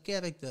is a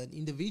character, an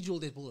individual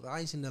that will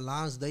rise in the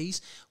last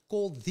days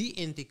called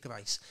the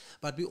Antichrist.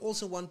 But we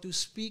also want to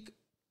speak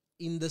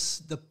in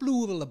the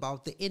plural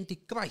about the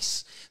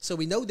Antichrist. So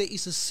we know there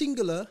is a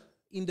singular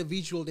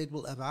individual that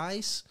will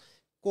arise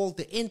called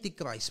the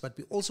Antichrist, but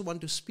we also want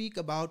to speak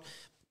about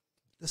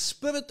the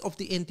spirit of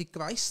the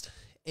Antichrist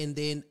and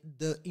then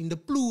in the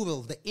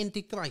plural, the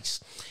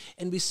Antichrist.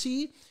 And we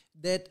see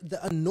that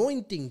the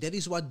anointing, that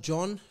is what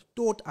John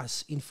taught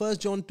us in 1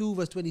 John 2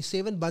 verse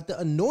 27, "But the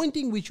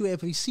anointing which you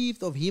have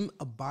received of him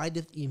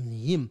abideth in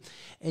him.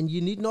 And you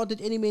need not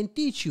that any man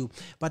teach you,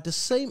 but the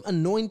same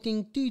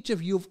anointing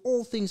teacheth you of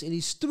all things, and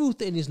is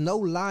truth and is no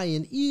lie,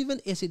 and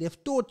even as it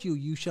hath taught you,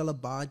 you shall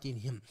abide in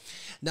him."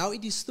 Now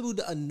it is through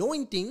the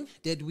anointing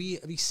that we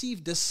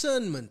receive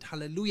discernment,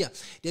 hallelujah,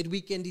 that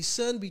we can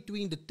discern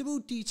between the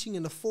true teaching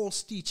and the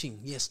false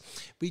teaching, yes,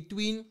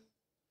 between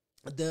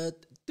the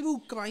true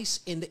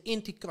Christ and the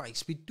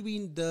Antichrist,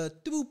 between the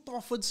true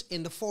prophets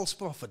and the false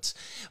prophets.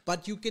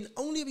 But you can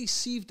only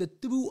receive the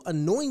true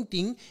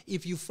anointing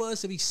if you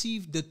first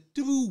receive the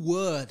true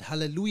word.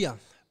 Hallelujah.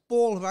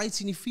 Paul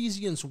writes in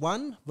Ephesians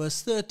 1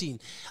 verse 13,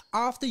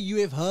 "After you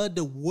have heard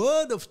the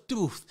word of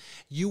truth,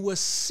 you were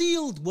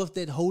sealed with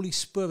that Holy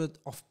Spirit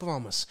of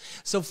promise."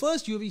 So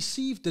first you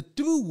receive the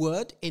true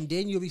word, and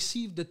then you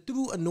receive the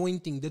true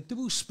anointing, the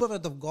true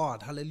Spirit of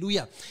God.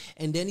 Hallelujah.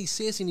 And then he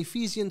says in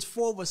Ephesians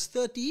 4 verse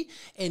 30,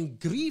 "And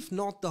grieve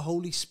not the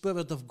Holy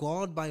Spirit of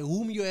God, by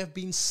whom you have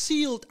been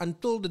sealed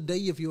until the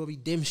day of your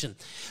redemption."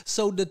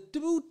 So the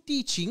true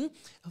teaching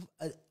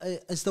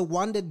is the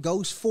one that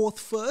goes forth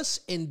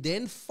first and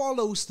then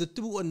follows the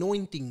true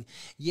anointing.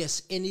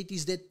 Yes, and it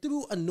is that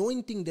true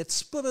anointing, that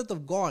Spirit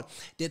of God,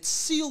 that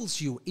seals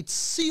you. It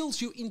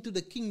seals you into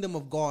the kingdom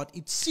of God.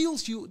 It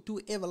seals you to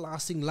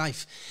everlasting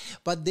life.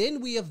 But then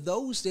we have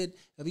those that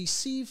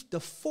receive the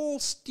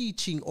false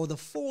teaching or the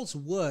false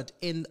word,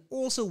 and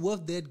also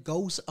with that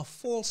goes a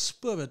false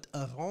spirit,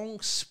 a wrong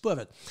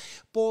spirit.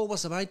 Paul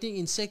was writing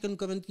in 2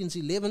 Corinthians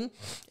 11,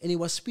 and he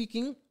was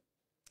speaking.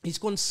 He's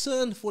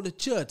concerned for the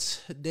church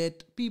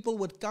that people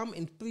would come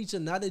and preach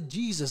another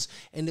Jesus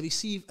and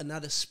receive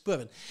another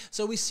spirit.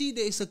 So we see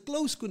there is a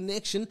close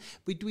connection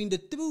between the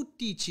true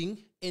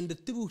teaching and the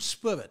true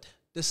spirit.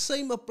 The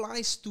same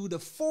applies to the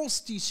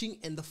false teaching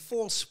and the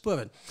false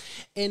spirit.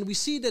 And we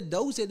see that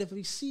those that have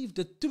received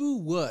the true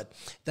word,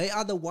 they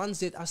are the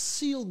ones that are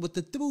sealed with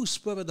the true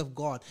Spirit of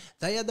God.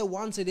 They are the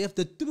ones that have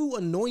the true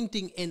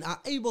anointing and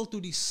are able to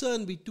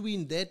discern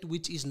between that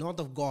which is not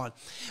of God.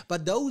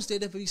 But those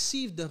that have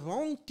received the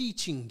wrong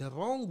teaching, the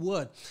wrong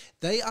word,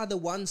 they are the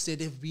ones that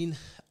have been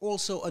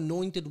also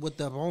anointed with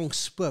the wrong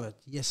spirit.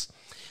 Yes.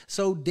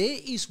 So there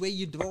is where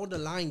you draw the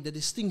line, the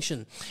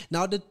distinction.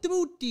 Now the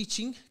true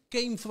teaching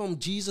came from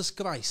Jesus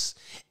Christ,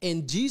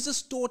 and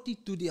Jesus taught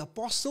it to the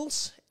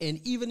apostles. And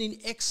even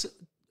in Acts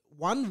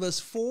 1 verse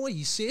 4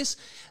 he says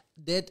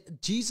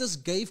that Jesus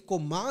gave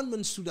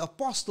commandments to the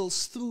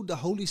apostles through the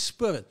Holy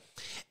Spirit.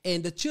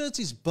 And the church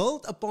is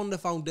built upon the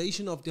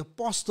foundation of the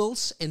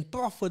apostles and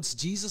prophets,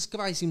 Jesus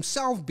Christ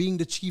himself being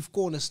the chief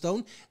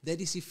cornerstone.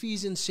 That is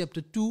Ephesians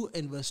chapter 2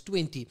 and verse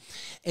 20.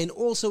 And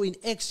also in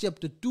Acts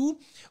chapter 2,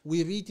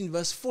 we read in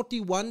verse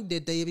 41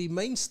 that they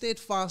remain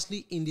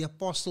steadfastly in the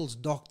apostles'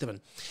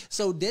 doctrine.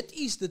 So that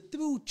is the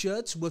true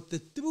church with the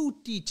true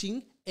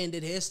teaching, and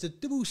it has the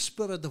true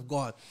Spirit of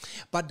God.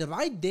 But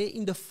right there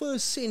in the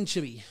first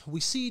century, we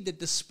see that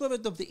the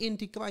spirit of the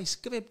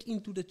Antichrist crept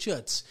into the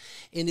church.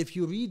 And if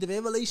you read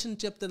Revelation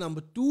chapter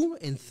number 2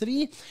 and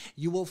 3,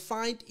 you will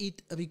find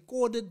it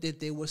recorded that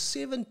there were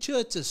 7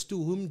 churches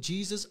to whom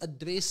Jesus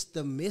addressed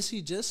the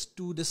messages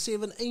to the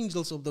 7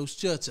 angels of those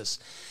churches.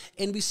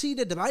 And we see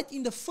that right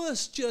in the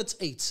first church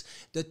age,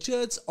 the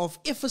church of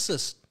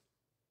Ephesus,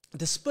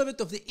 the spirit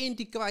of the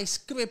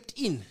Antichrist crept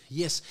in.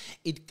 Yes,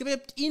 it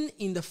crept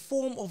in the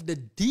form of the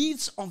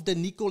deeds of the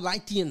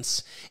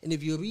Nicolaitans. And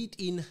if you read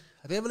in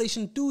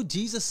Revelation 2,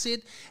 Jesus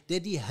said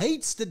that he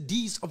hates the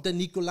deeds of the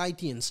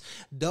Nicolaitans,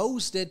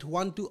 those that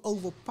want to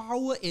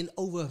overpower and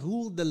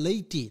overrule the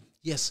laity.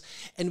 Yes,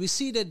 and we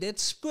see that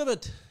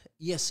spirit,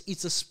 yes,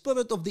 it's a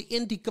spirit of the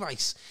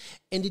Antichrist,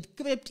 and it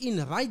crept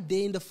in right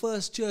there in the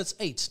first church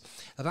age.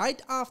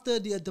 Right after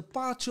the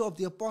departure of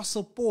the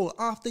Apostle Paul,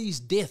 after his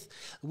death,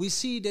 we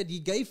see that he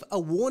gave a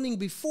warning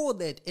before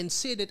that and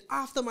said that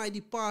after my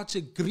departure,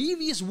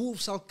 grievous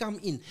wolves shall come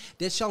in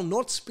that shall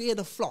not spare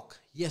the flock.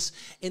 Yes,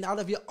 and out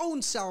of your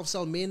own self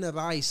shall men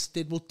arise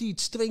that will teach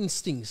strange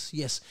things.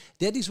 Yes,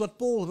 that is what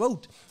Paul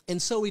wrote,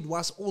 and so it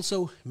was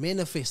also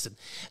manifested.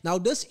 Now,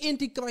 this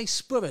Antichrist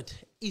spirit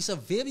is a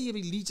very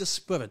religious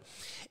spirit.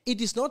 It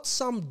is not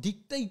some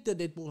dictator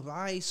that will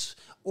rise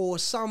or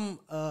some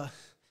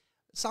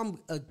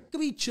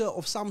creature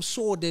of some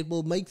sort that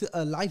will make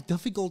life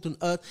difficult on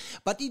earth,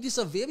 but it is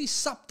a very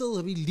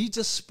subtle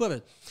religious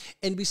spirit.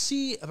 And we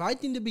see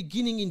right in the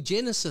beginning in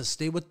Genesis,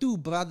 there were two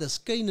brothers,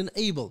 Cain and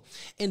Abel,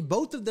 and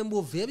both of them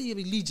were very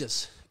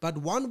religious. But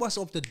one was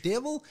of the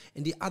devil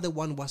and the other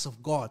one was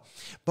of God.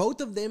 Both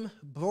of them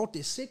brought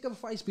their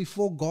sacrifice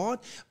before God.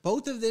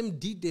 Both of them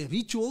did their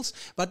rituals.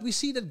 But we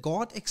see that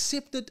God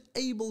accepted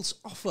Abel's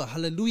offer.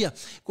 Hallelujah.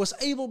 Because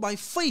Abel, by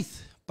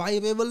faith, by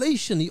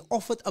revelation, he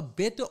offered a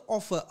better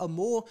offer, a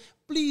more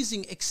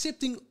pleasing,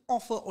 accepting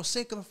offer or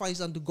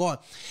sacrifice unto God.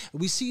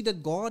 We see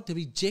that God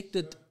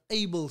rejected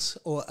Abel's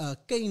or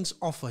Cain's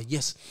offer.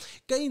 Yes,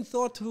 Cain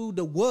thought through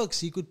the works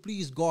he could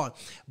please God,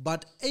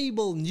 but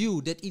Abel knew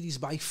that it is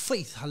by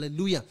faith.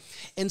 Hallelujah.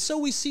 And so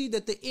we see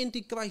that the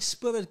Antichrist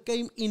spirit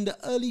came in the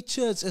early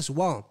church as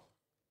well.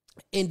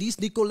 And these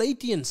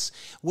Nicolaitans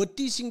were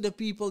teaching the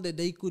people that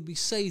they could be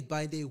saved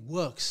by their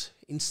works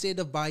instead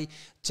of by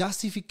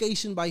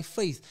justification by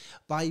faith,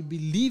 by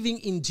believing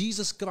in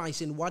Jesus Christ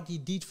and what he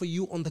did for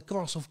you on the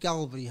cross of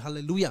Calvary.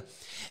 Hallelujah.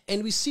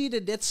 And we see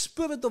that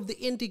spirit of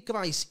the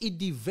Antichrist, it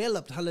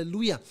developed.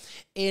 Hallelujah.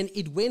 And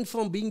it went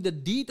from being the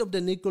deed of the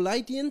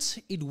Nicolaitans,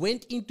 it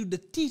went into the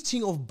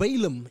teaching of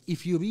Balaam.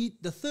 If you read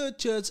the third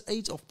church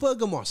age of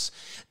Pergamos,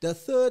 the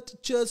third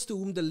church to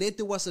whom the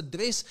letter was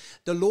addressed,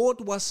 the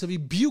Lord was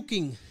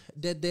rebuking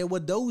that there were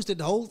those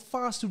that hold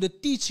fast to the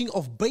teaching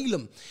of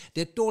Balaam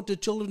that taught the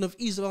children of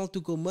Israel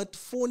to commit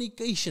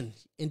fornication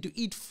and to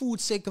eat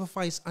food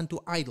sacrificed unto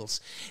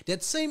idols.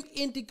 That same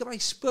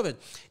Antichrist spirit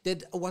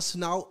that was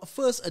now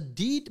first a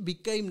deed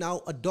became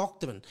now a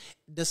doctrine.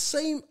 The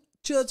same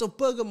church of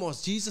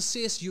Pergamos, Jesus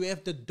says you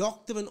have the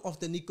doctrine of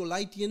the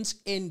Nicolaitans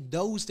and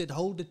those that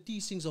hold the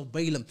teachings of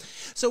Balaam.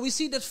 So we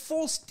see that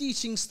false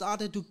teaching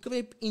started to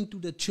creep into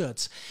the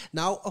church.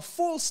 Now, a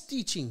false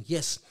teaching,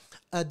 yes.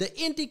 The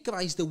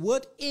Antichrist, the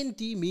word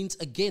anti means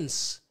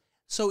against.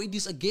 So it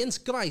is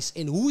against Christ.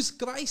 And who is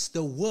Christ?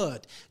 The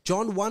Word.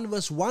 John 1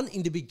 verse 1,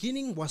 in the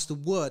beginning was the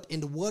Word,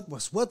 and the Word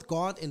was with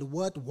God, and the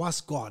Word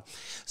was God.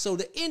 So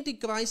the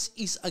Antichrist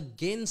is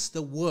against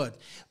the Word.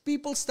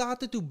 People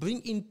started to bring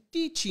in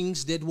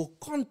teachings that were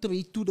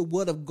contrary to the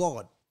Word of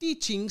God.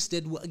 Teachings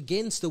that were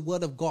against the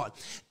Word of God.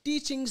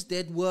 Teachings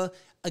that were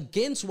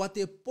against what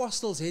the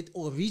apostles had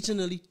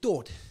originally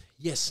taught.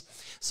 Yes,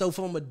 so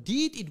from a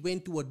deed it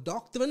went to a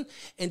doctrine,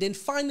 and then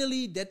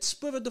finally that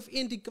spirit of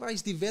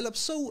Antichrist developed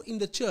so in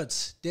the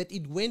church that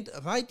it went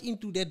right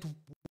into that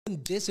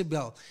woman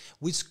Jezebel,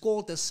 which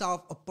called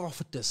herself a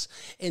prophetess.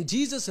 And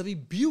Jesus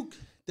rebuked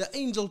the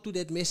angel to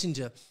that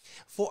messenger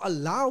for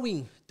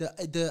allowing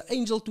the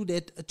angel to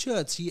that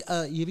church. He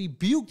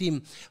rebuked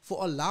him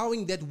for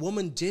allowing that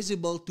woman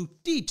Jezebel to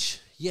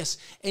teach. Yes,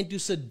 and to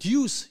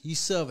seduce his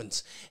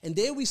servants. And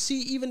there we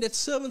see even that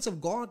servants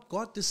of God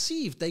got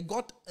deceived. They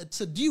got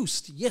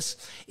seduced. Yes,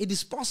 it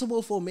is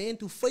possible for man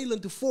to fail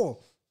and to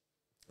fall.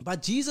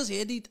 But Jesus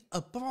had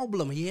a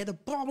problem. He had a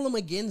problem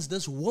against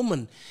this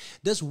woman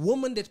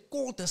that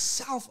called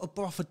herself a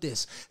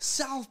prophetess,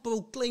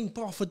 self-proclaimed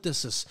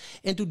prophetesses.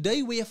 And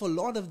today we have a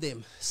lot of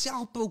them,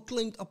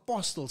 self-proclaimed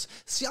apostles,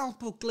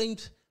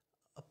 self-proclaimed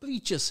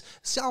preachers,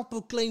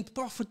 self-proclaimed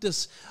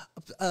prophetess,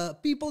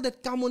 people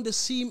that come on the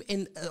scene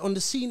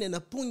and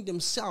appoint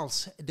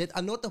themselves that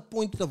are not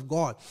appointed of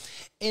God.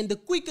 And the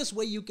quickest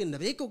way you can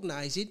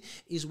recognize it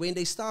is when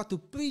they start to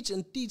preach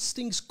and teach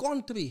things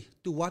contrary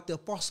to what the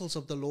apostles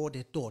of the Lord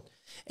had taught.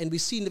 And we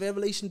see in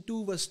Revelation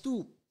 2 verse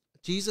 2,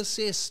 Jesus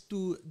says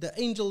to the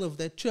angel of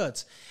that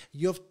church,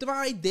 you have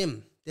tried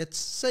them that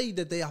say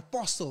that they are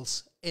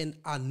apostles and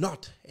are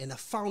not, and have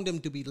found them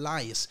to be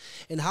liars.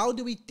 And how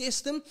do we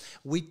test them?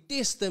 We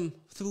test them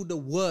through the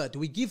word.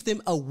 We give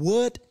them a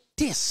word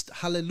test.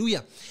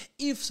 Hallelujah.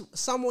 If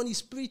someone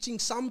is preaching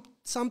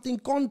something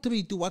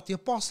contrary to what the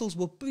apostles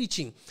were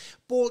preaching,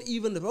 Paul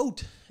even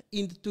wrote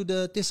into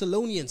the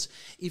Thessalonians,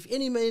 if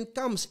any man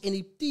comes and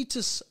he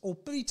teaches or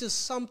preaches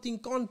something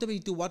contrary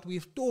to what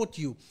we've taught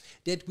you,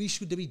 that we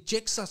should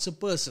reject such a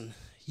person.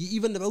 He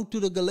even wrote to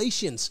the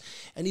Galatians,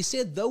 and he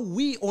said, though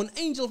we or an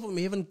angel from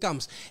heaven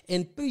comes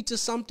and preaches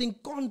something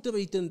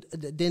contrary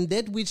than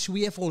that which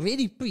we have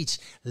already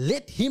preached,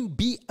 let him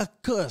be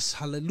accursed.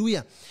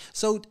 Hallelujah.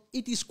 So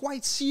it is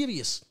quite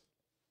serious.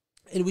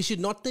 And we should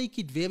not take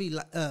it very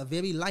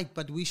light,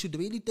 but we should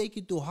really take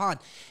it to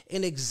heart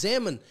and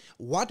examine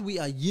what we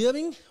are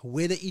hearing,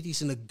 whether it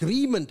is in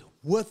agreement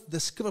with the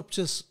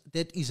scriptures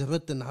that is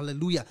written,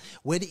 hallelujah,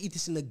 whether it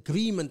is in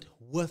agreement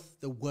with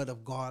the word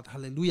of God,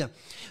 hallelujah.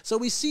 So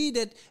we see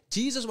that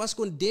Jesus was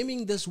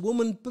condemning this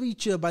woman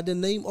preacher by the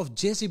name of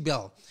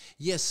Jezebel,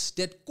 yes,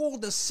 that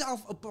called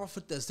herself a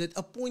prophetess, that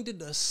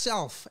appointed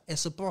herself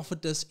as a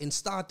prophetess and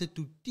started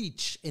to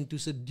teach and to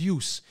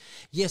seduce.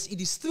 Yes, it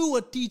is through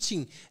her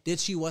teaching that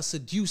she was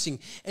seducing.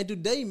 And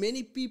today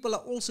many people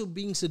are also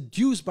being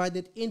seduced by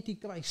that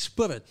Antichrist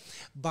spirit,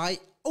 by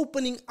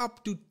opening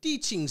up to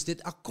teachings that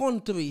are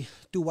contrary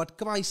to what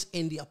Christ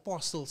and the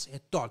apostles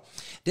had taught.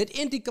 That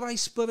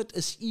Antichrist spirit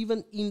is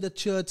even in the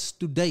church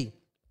today.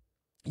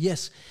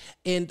 Yes,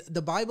 and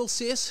the Bible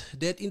says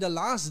that in the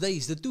last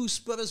days, the two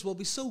spirits will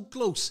be so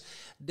close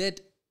that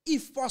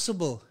if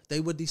possible, they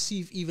would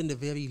deceive even the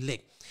very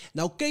elect.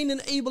 Now, Cain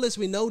and Abel, as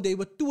we know, they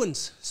were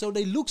twins. So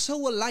they look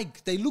so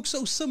alike. They look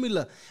so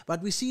similar.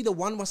 But we see the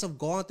one was of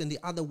God and the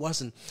other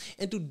wasn't.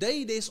 And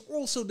today, there's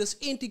also this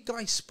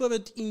Antichrist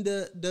spirit in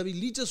the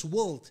religious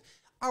world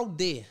out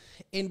there.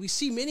 And we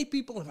see many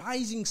people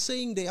rising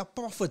saying they are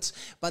prophets.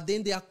 But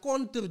then they are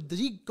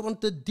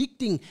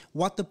contradicting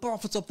what the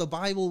prophets of the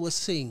Bible were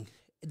saying.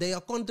 They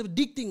are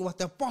contradicting what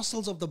the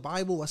apostles of the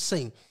Bible were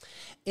saying.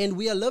 And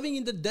we are living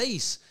in the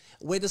days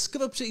where the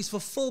scripture is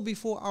fulfilled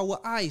before our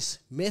eyes.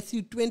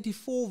 Matthew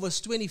 24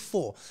 verse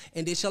 24.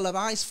 And there shall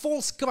arise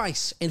false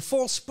Christs and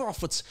false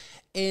prophets,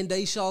 and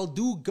they shall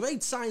do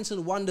great signs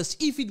and wonders,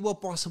 if it were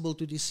possible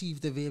to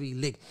deceive the very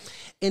elect.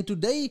 And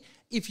today,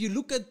 if you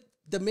look at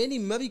the many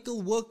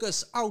miracle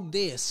workers out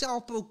there,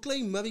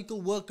 self-proclaimed miracle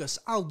workers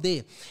out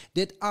there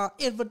that are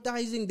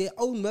advertising their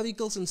own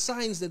miracles and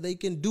signs that they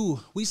can do,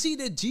 we see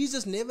that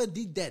Jesus never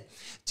did that.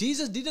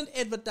 Jesus didn't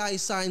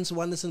advertise signs,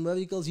 wonders, and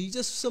miracles. He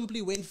just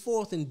simply went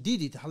forth and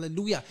did it.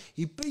 Hallelujah.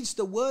 He preached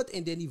the word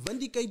and then he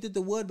vindicated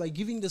the word by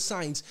giving the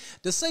signs.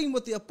 The same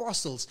with the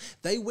apostles.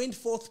 They went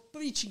forth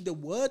preaching the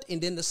word and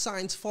then the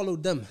signs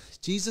followed them.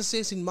 Jesus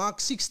says in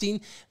Mark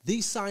 16,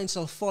 these signs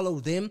shall follow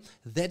them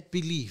that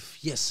believe.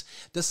 Yes,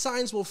 the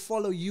signs will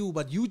follow you,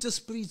 but you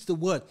just preach the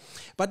word.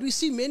 But we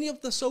see many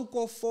of the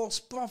so-called false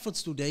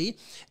prophets today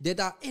that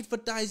are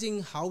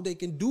advertising how they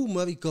can do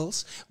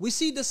miracles. We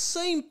see the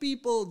same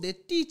people, their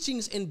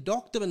teachings and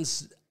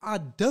doctrines are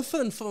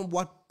different from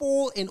what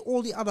Paul and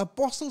all the other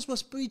apostles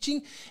was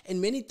preaching, and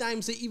many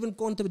times they even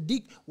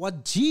contradict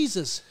what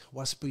Jesus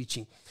was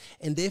preaching.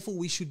 And therefore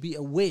we should be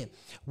aware.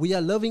 We are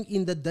living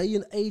in the day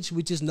and age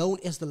which is known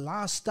as the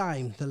last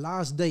time, the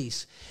last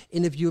days.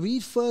 And if you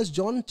read 1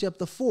 John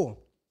chapter 4,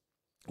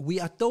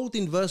 we are told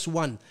in verse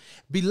 1,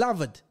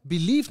 beloved,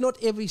 believe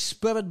not every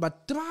spirit,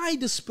 but try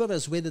the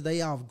spirits whether they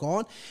are of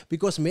God,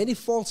 because many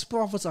false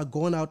prophets are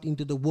gone out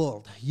into the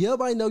world.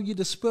 Hereby know you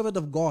the Spirit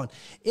of God.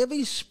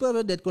 Every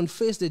spirit that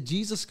confesses that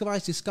Jesus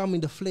Christ is come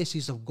in the flesh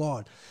is of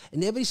God.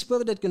 And every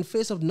spirit that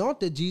confesses not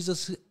that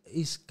Jesus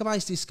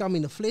Christ is come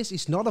in the flesh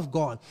is not of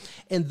God.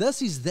 And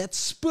this is that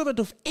spirit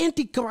of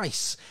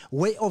Antichrist,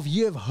 whereof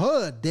you have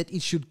heard that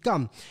it should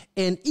come.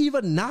 And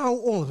even now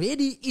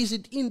already is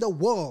it in the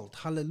world.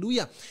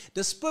 Hallelujah.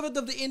 The spirit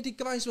of the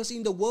Antichrist was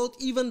in the world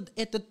even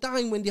at the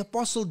time when the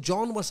Apostle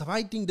John was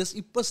writing this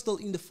epistle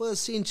in the 1st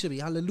century.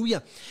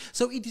 Hallelujah.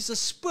 So it is a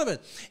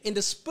spirit. And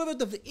the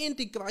spirit of the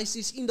Antichrist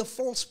is in the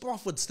false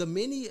prophets, the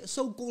many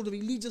so-called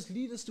religious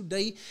leaders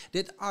today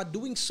that are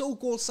doing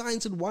so-called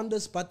signs and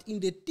wonders, but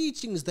in their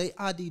teachings they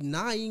are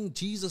denying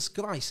Jesus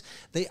Christ.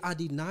 They are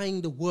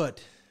denying the word.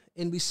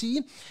 And we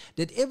see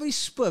that every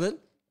spirit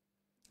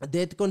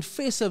that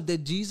confesses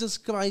that Jesus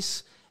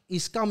Christ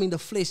is come in the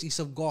flesh is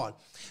of God.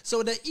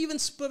 So there are even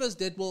spirits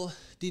that will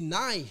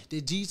deny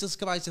that Jesus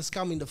Christ has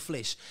come in the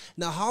flesh.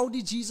 Now, how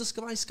did Jesus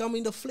Christ come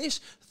in the flesh?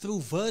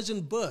 Through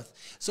virgin birth.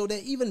 So there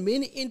are even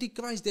many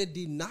antichrists that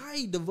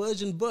deny the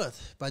virgin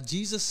birth. But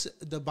Jesus,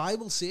 the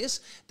Bible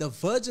says, the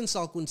virgin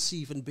shall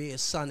conceive and bear a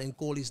son and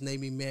call his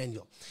name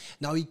Emmanuel.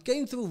 Now, he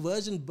came through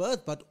virgin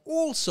birth, but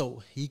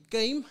also he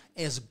came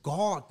as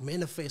God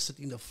manifested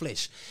in the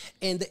flesh.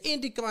 And the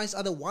antichrists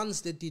are the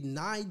ones that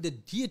deny the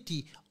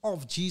deity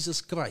of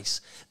Jesus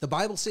Christ. The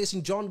Bible says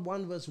in John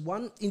 1 verse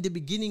 1, in the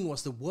beginning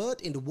was the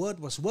Word, and the Word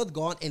was with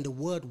God, and the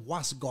Word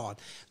was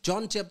God.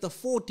 John chapter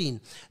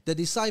 14, the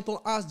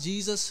disciple asked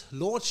Jesus,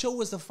 Lord,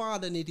 show us the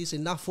Father, and it is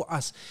enough for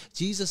us.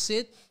 Jesus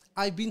said,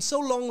 I've been so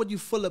long with you,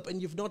 Philip,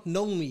 and you've not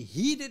known me.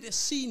 He that has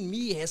seen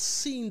me has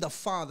seen the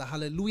Father.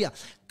 Hallelujah.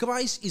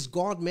 Christ is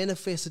God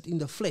manifested in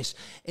the flesh.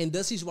 And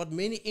this is what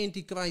many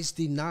antichrists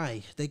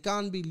deny. They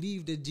can't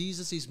believe that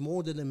Jesus is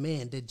more than a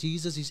man, that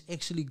Jesus is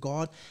actually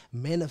God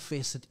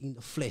manifested in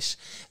the flesh.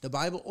 The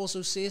Bible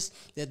also says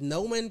that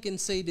no man can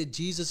say that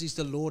Jesus is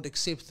the Lord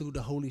except through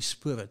the Holy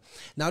Spirit.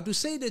 Now, to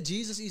say that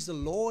Jesus is the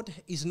Lord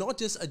is not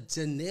just a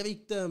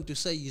generic term to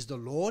say he's the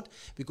Lord,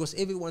 because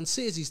everyone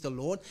says he's the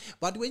Lord.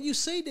 But when you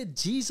say that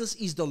Jesus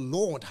is the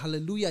Lord,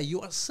 hallelujah,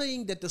 you are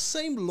saying that the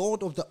same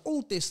Lord of the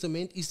Old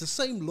Testament is the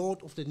same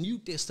Lord of the the New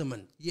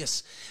Testament.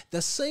 Yes,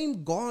 the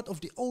same God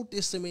of the Old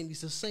Testament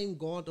is the same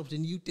God of the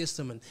New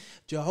Testament.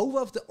 Jehovah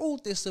of the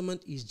Old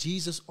Testament is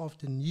Jesus of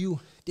the New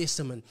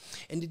Testament.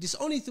 And it is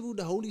only through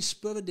the Holy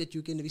Spirit that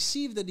you can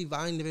receive the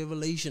divine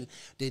revelation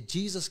that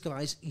Jesus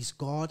Christ is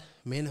God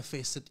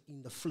manifested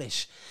in the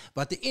flesh.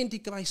 But the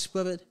Antichrist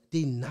spirit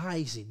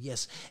denies it,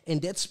 yes.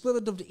 And that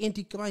spirit of the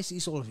Antichrist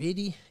is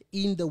already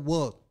in the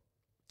world.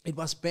 It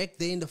was back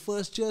there in the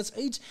first church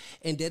age,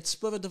 and that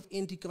spirit of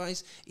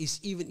Antichrist is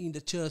even in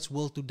the church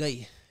world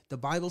today. The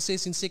Bible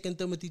says in 2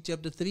 Timothy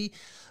chapter 3,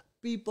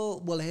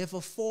 people will have a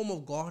form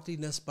of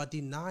godliness but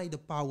deny the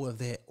power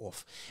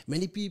thereof.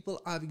 Many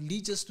people are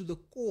religious to the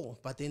core,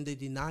 but then they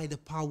deny the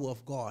power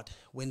of God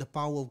when the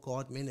power of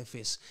God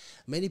manifests.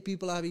 Many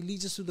people are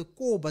religious to the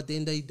core, but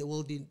then they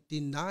will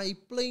deny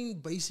plain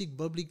basic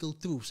biblical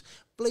truths,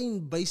 plain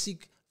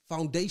basic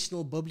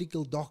foundational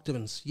biblical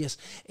doctrines. Yes,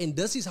 and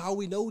this is how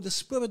we know the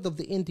spirit of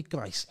the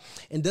Antichrist.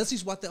 And this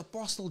is what the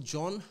Apostle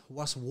John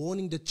was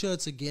warning the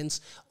church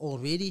against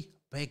already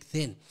back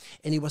then.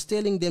 And he was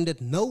telling them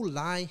that no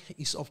lie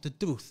is of the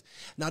truth.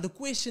 Now the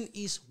question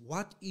is,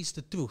 what is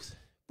the truth?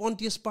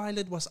 Pontius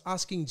Pilate was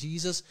asking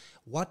Jesus,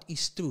 what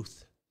is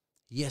truth?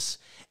 Yes,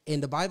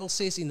 and the Bible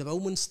says in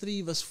Romans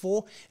 3 verse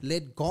 4,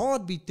 let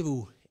God be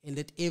true and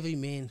let every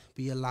man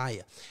be a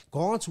liar.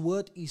 God's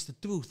word is the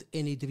truth,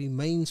 and it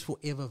remains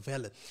forever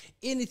valid.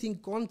 Anything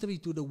contrary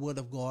to the word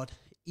of God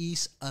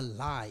is a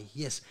lie.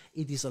 Yes,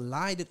 it is a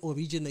lie that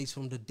originates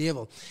from the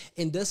devil.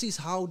 And this is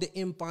how the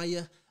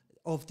empire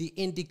of the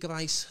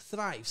Antichrist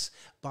thrives,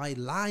 by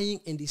lying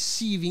and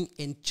deceiving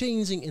and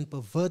changing and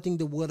perverting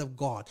the word of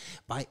God,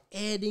 by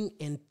adding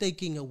and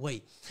taking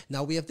away.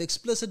 Now we have the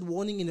explicit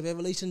warning in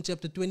Revelation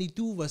chapter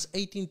 22 verse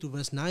 18 to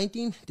verse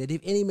 19, that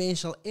if any man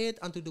shall add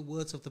unto the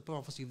words of the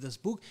prophecy of this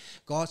book,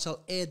 God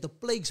shall add the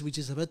plagues which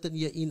is written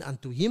herein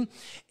unto him.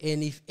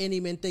 And if any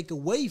man take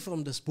away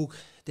from this book,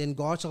 then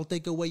God shall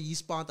take away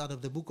his part out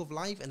of the book of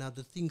life and out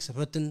of the things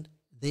written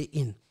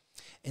therein.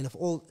 And of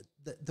all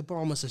the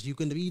promises, you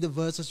can read the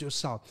verses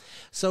yourself.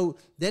 So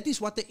that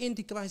is what the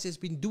Antichrist has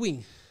been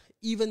doing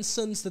even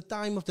since the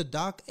time of the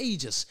Dark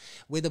Ages,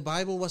 where the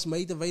Bible was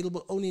made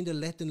available only in the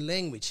Latin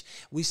language.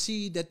 We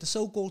see that the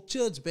so-called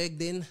church back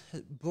then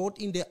brought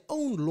in their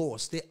own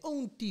laws, their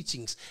own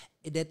teachings,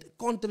 that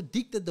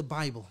contradicted the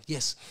Bible,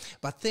 yes.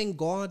 But thank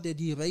God that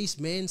he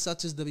raised men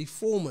such as the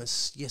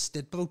Reformers, yes,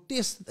 that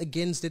protested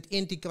against that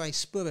Antichrist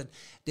spirit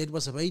that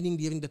was reigning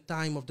during the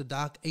time of the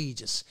Dark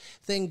Ages.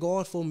 Thank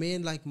God for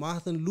men like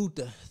Martin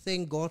Luther.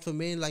 Thank God for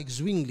men like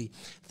Zwingli.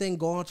 Thank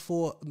God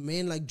for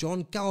men like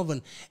John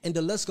Calvin. And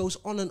the list goes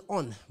on and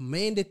on.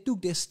 Men that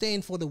took their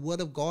stand for the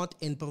word of God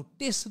and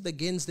protested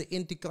against the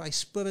Antichrist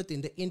spirit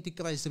and the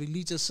Antichrist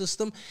religious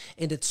system,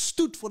 and that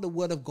stood for the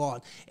word of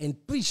God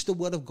and preached the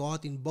word of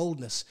God in boldness.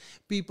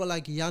 People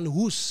like Jan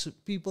Hus,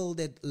 people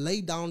that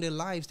laid down their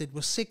lives, that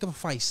were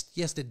sacrificed,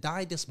 yes, that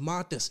died as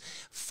martyrs,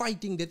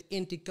 fighting that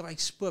Antichrist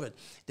spirit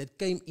that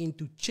came in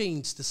to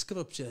change the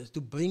scripture,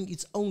 to bring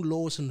its own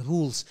laws and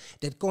rules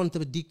that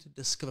contradicted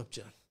the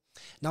scripture.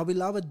 Now,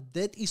 beloved,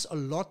 that is a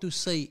lot to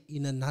say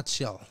in a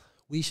nutshell.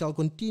 We shall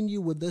continue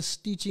with this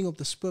teaching of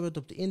the spirit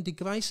of the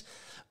Antichrist.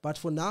 But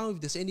for now,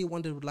 if there's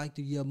anyone that would like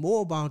to hear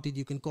more about it,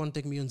 you can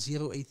contact me on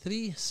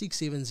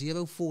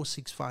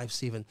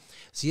 083-670-4657.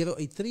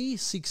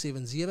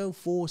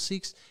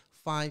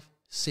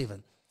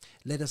 083-670-4657.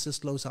 Let us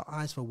just close our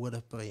eyes for a word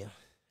of prayer.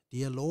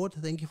 Dear Lord,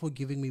 thank you for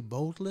giving me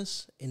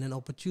boldness and an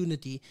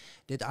opportunity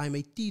that I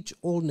may teach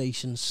all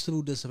nations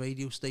through this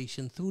radio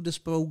station, through this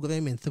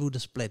program, and through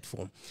this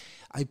platform.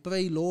 I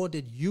pray, Lord,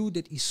 that you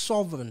that is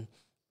sovereign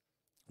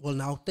will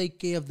now take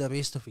care of the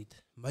rest of it.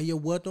 May your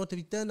word not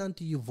return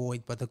unto you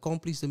void, but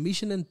accomplish the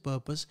mission and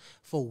purpose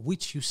for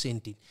which you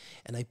sent it.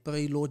 And I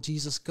pray, Lord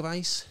Jesus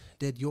Christ,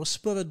 that your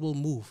spirit will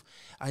move.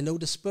 I know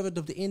the spirit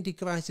of the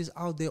Antichrist is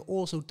out there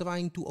also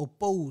trying to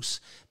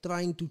oppose,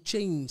 trying to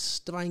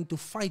change, trying to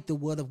fight the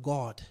word of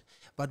God.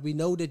 But we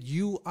know that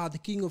you are the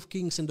King of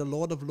Kings and the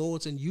Lord of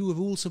Lords, and you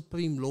rule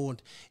supreme,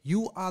 Lord.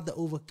 You are the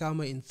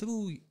overcomer, and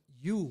through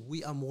you,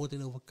 we are more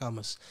than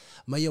overcomers.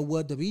 May your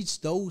word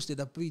reach those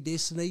that are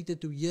predestinated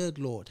to hear it,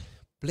 Lord.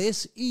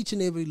 Bless each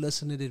and every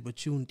listener that were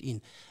tuned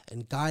in,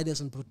 and guide us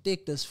and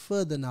protect us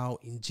further now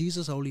in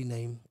Jesus' holy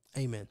name.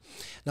 Amen.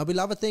 Now,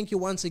 beloved, thank you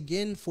once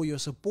again for your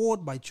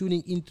support by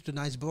tuning into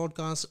tonight's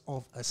broadcast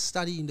of A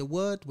Study in the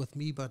Word with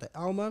me, Brother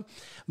Elmar.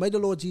 May the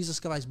Lord Jesus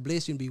Christ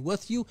bless you and be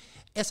with you.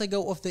 As I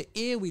go off the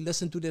air, we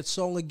listen to that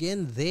song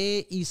again,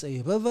 There Is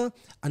a River.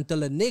 Until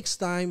the next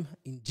time,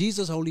 in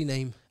Jesus' holy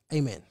name,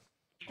 amen.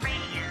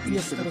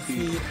 Yes, our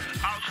station,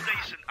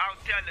 our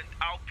talent,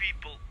 our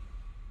people.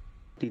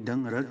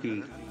 Tidang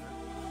Raki.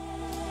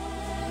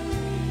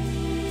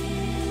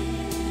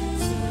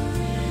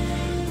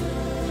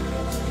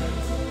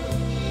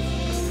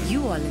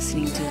 You are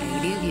listening to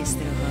Radio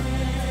Yesterova.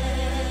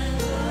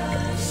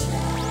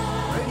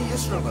 Radio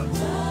Yesterova.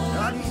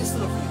 Radio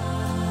Yesterova.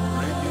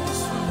 Radio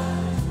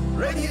Yesterova.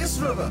 Radio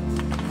Yesterova.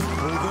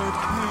 Oh, there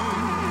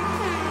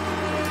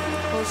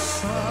came a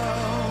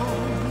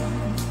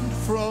sound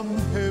from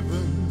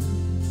heaven,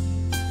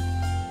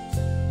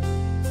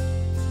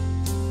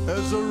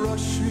 as a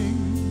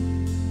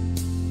rushing,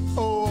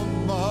 oh,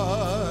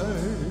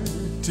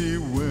 mighty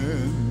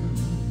wind.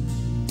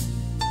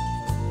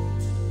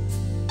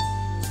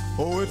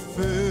 Oh, it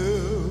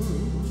filled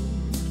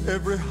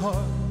every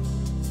heart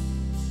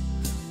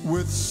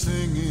with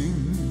singing,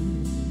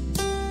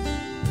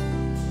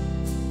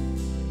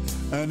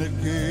 and it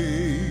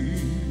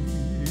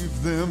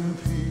gave them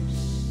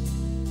peace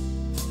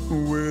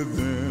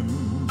within.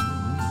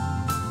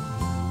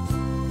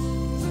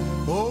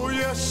 Oh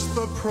yes,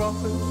 the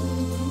prophet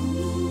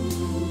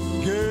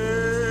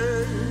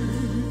gave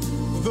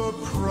the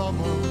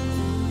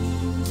promise,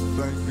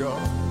 thank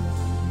God.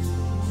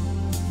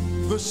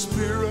 The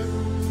Spirit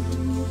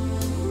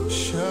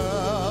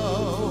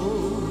shall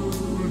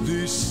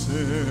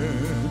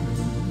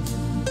descend,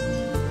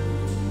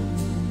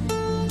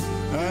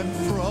 and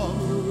from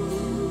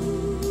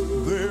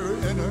their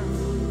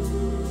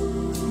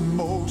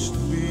innermost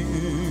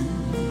being,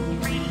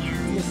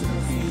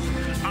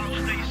 Our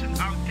station,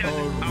 our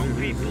talent, our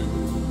people.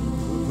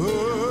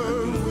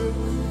 with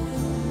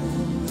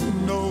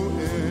no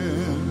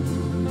end.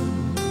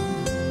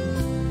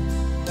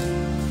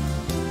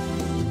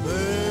 There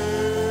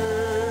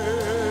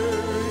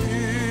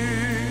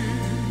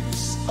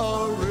is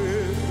a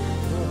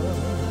river,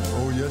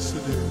 oh yes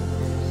it is,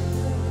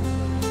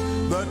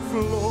 that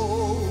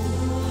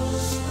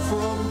flows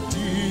from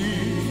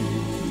deep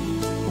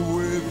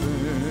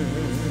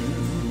within.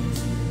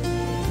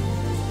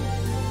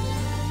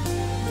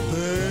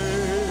 There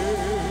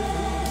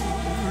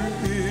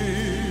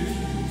is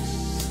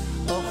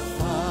a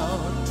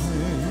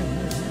fountain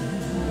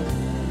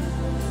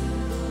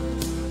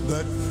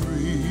that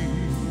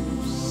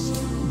frees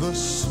the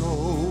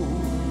soul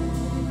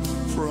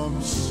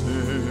from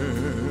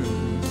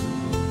sin.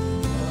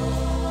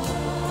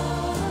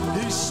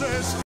 He says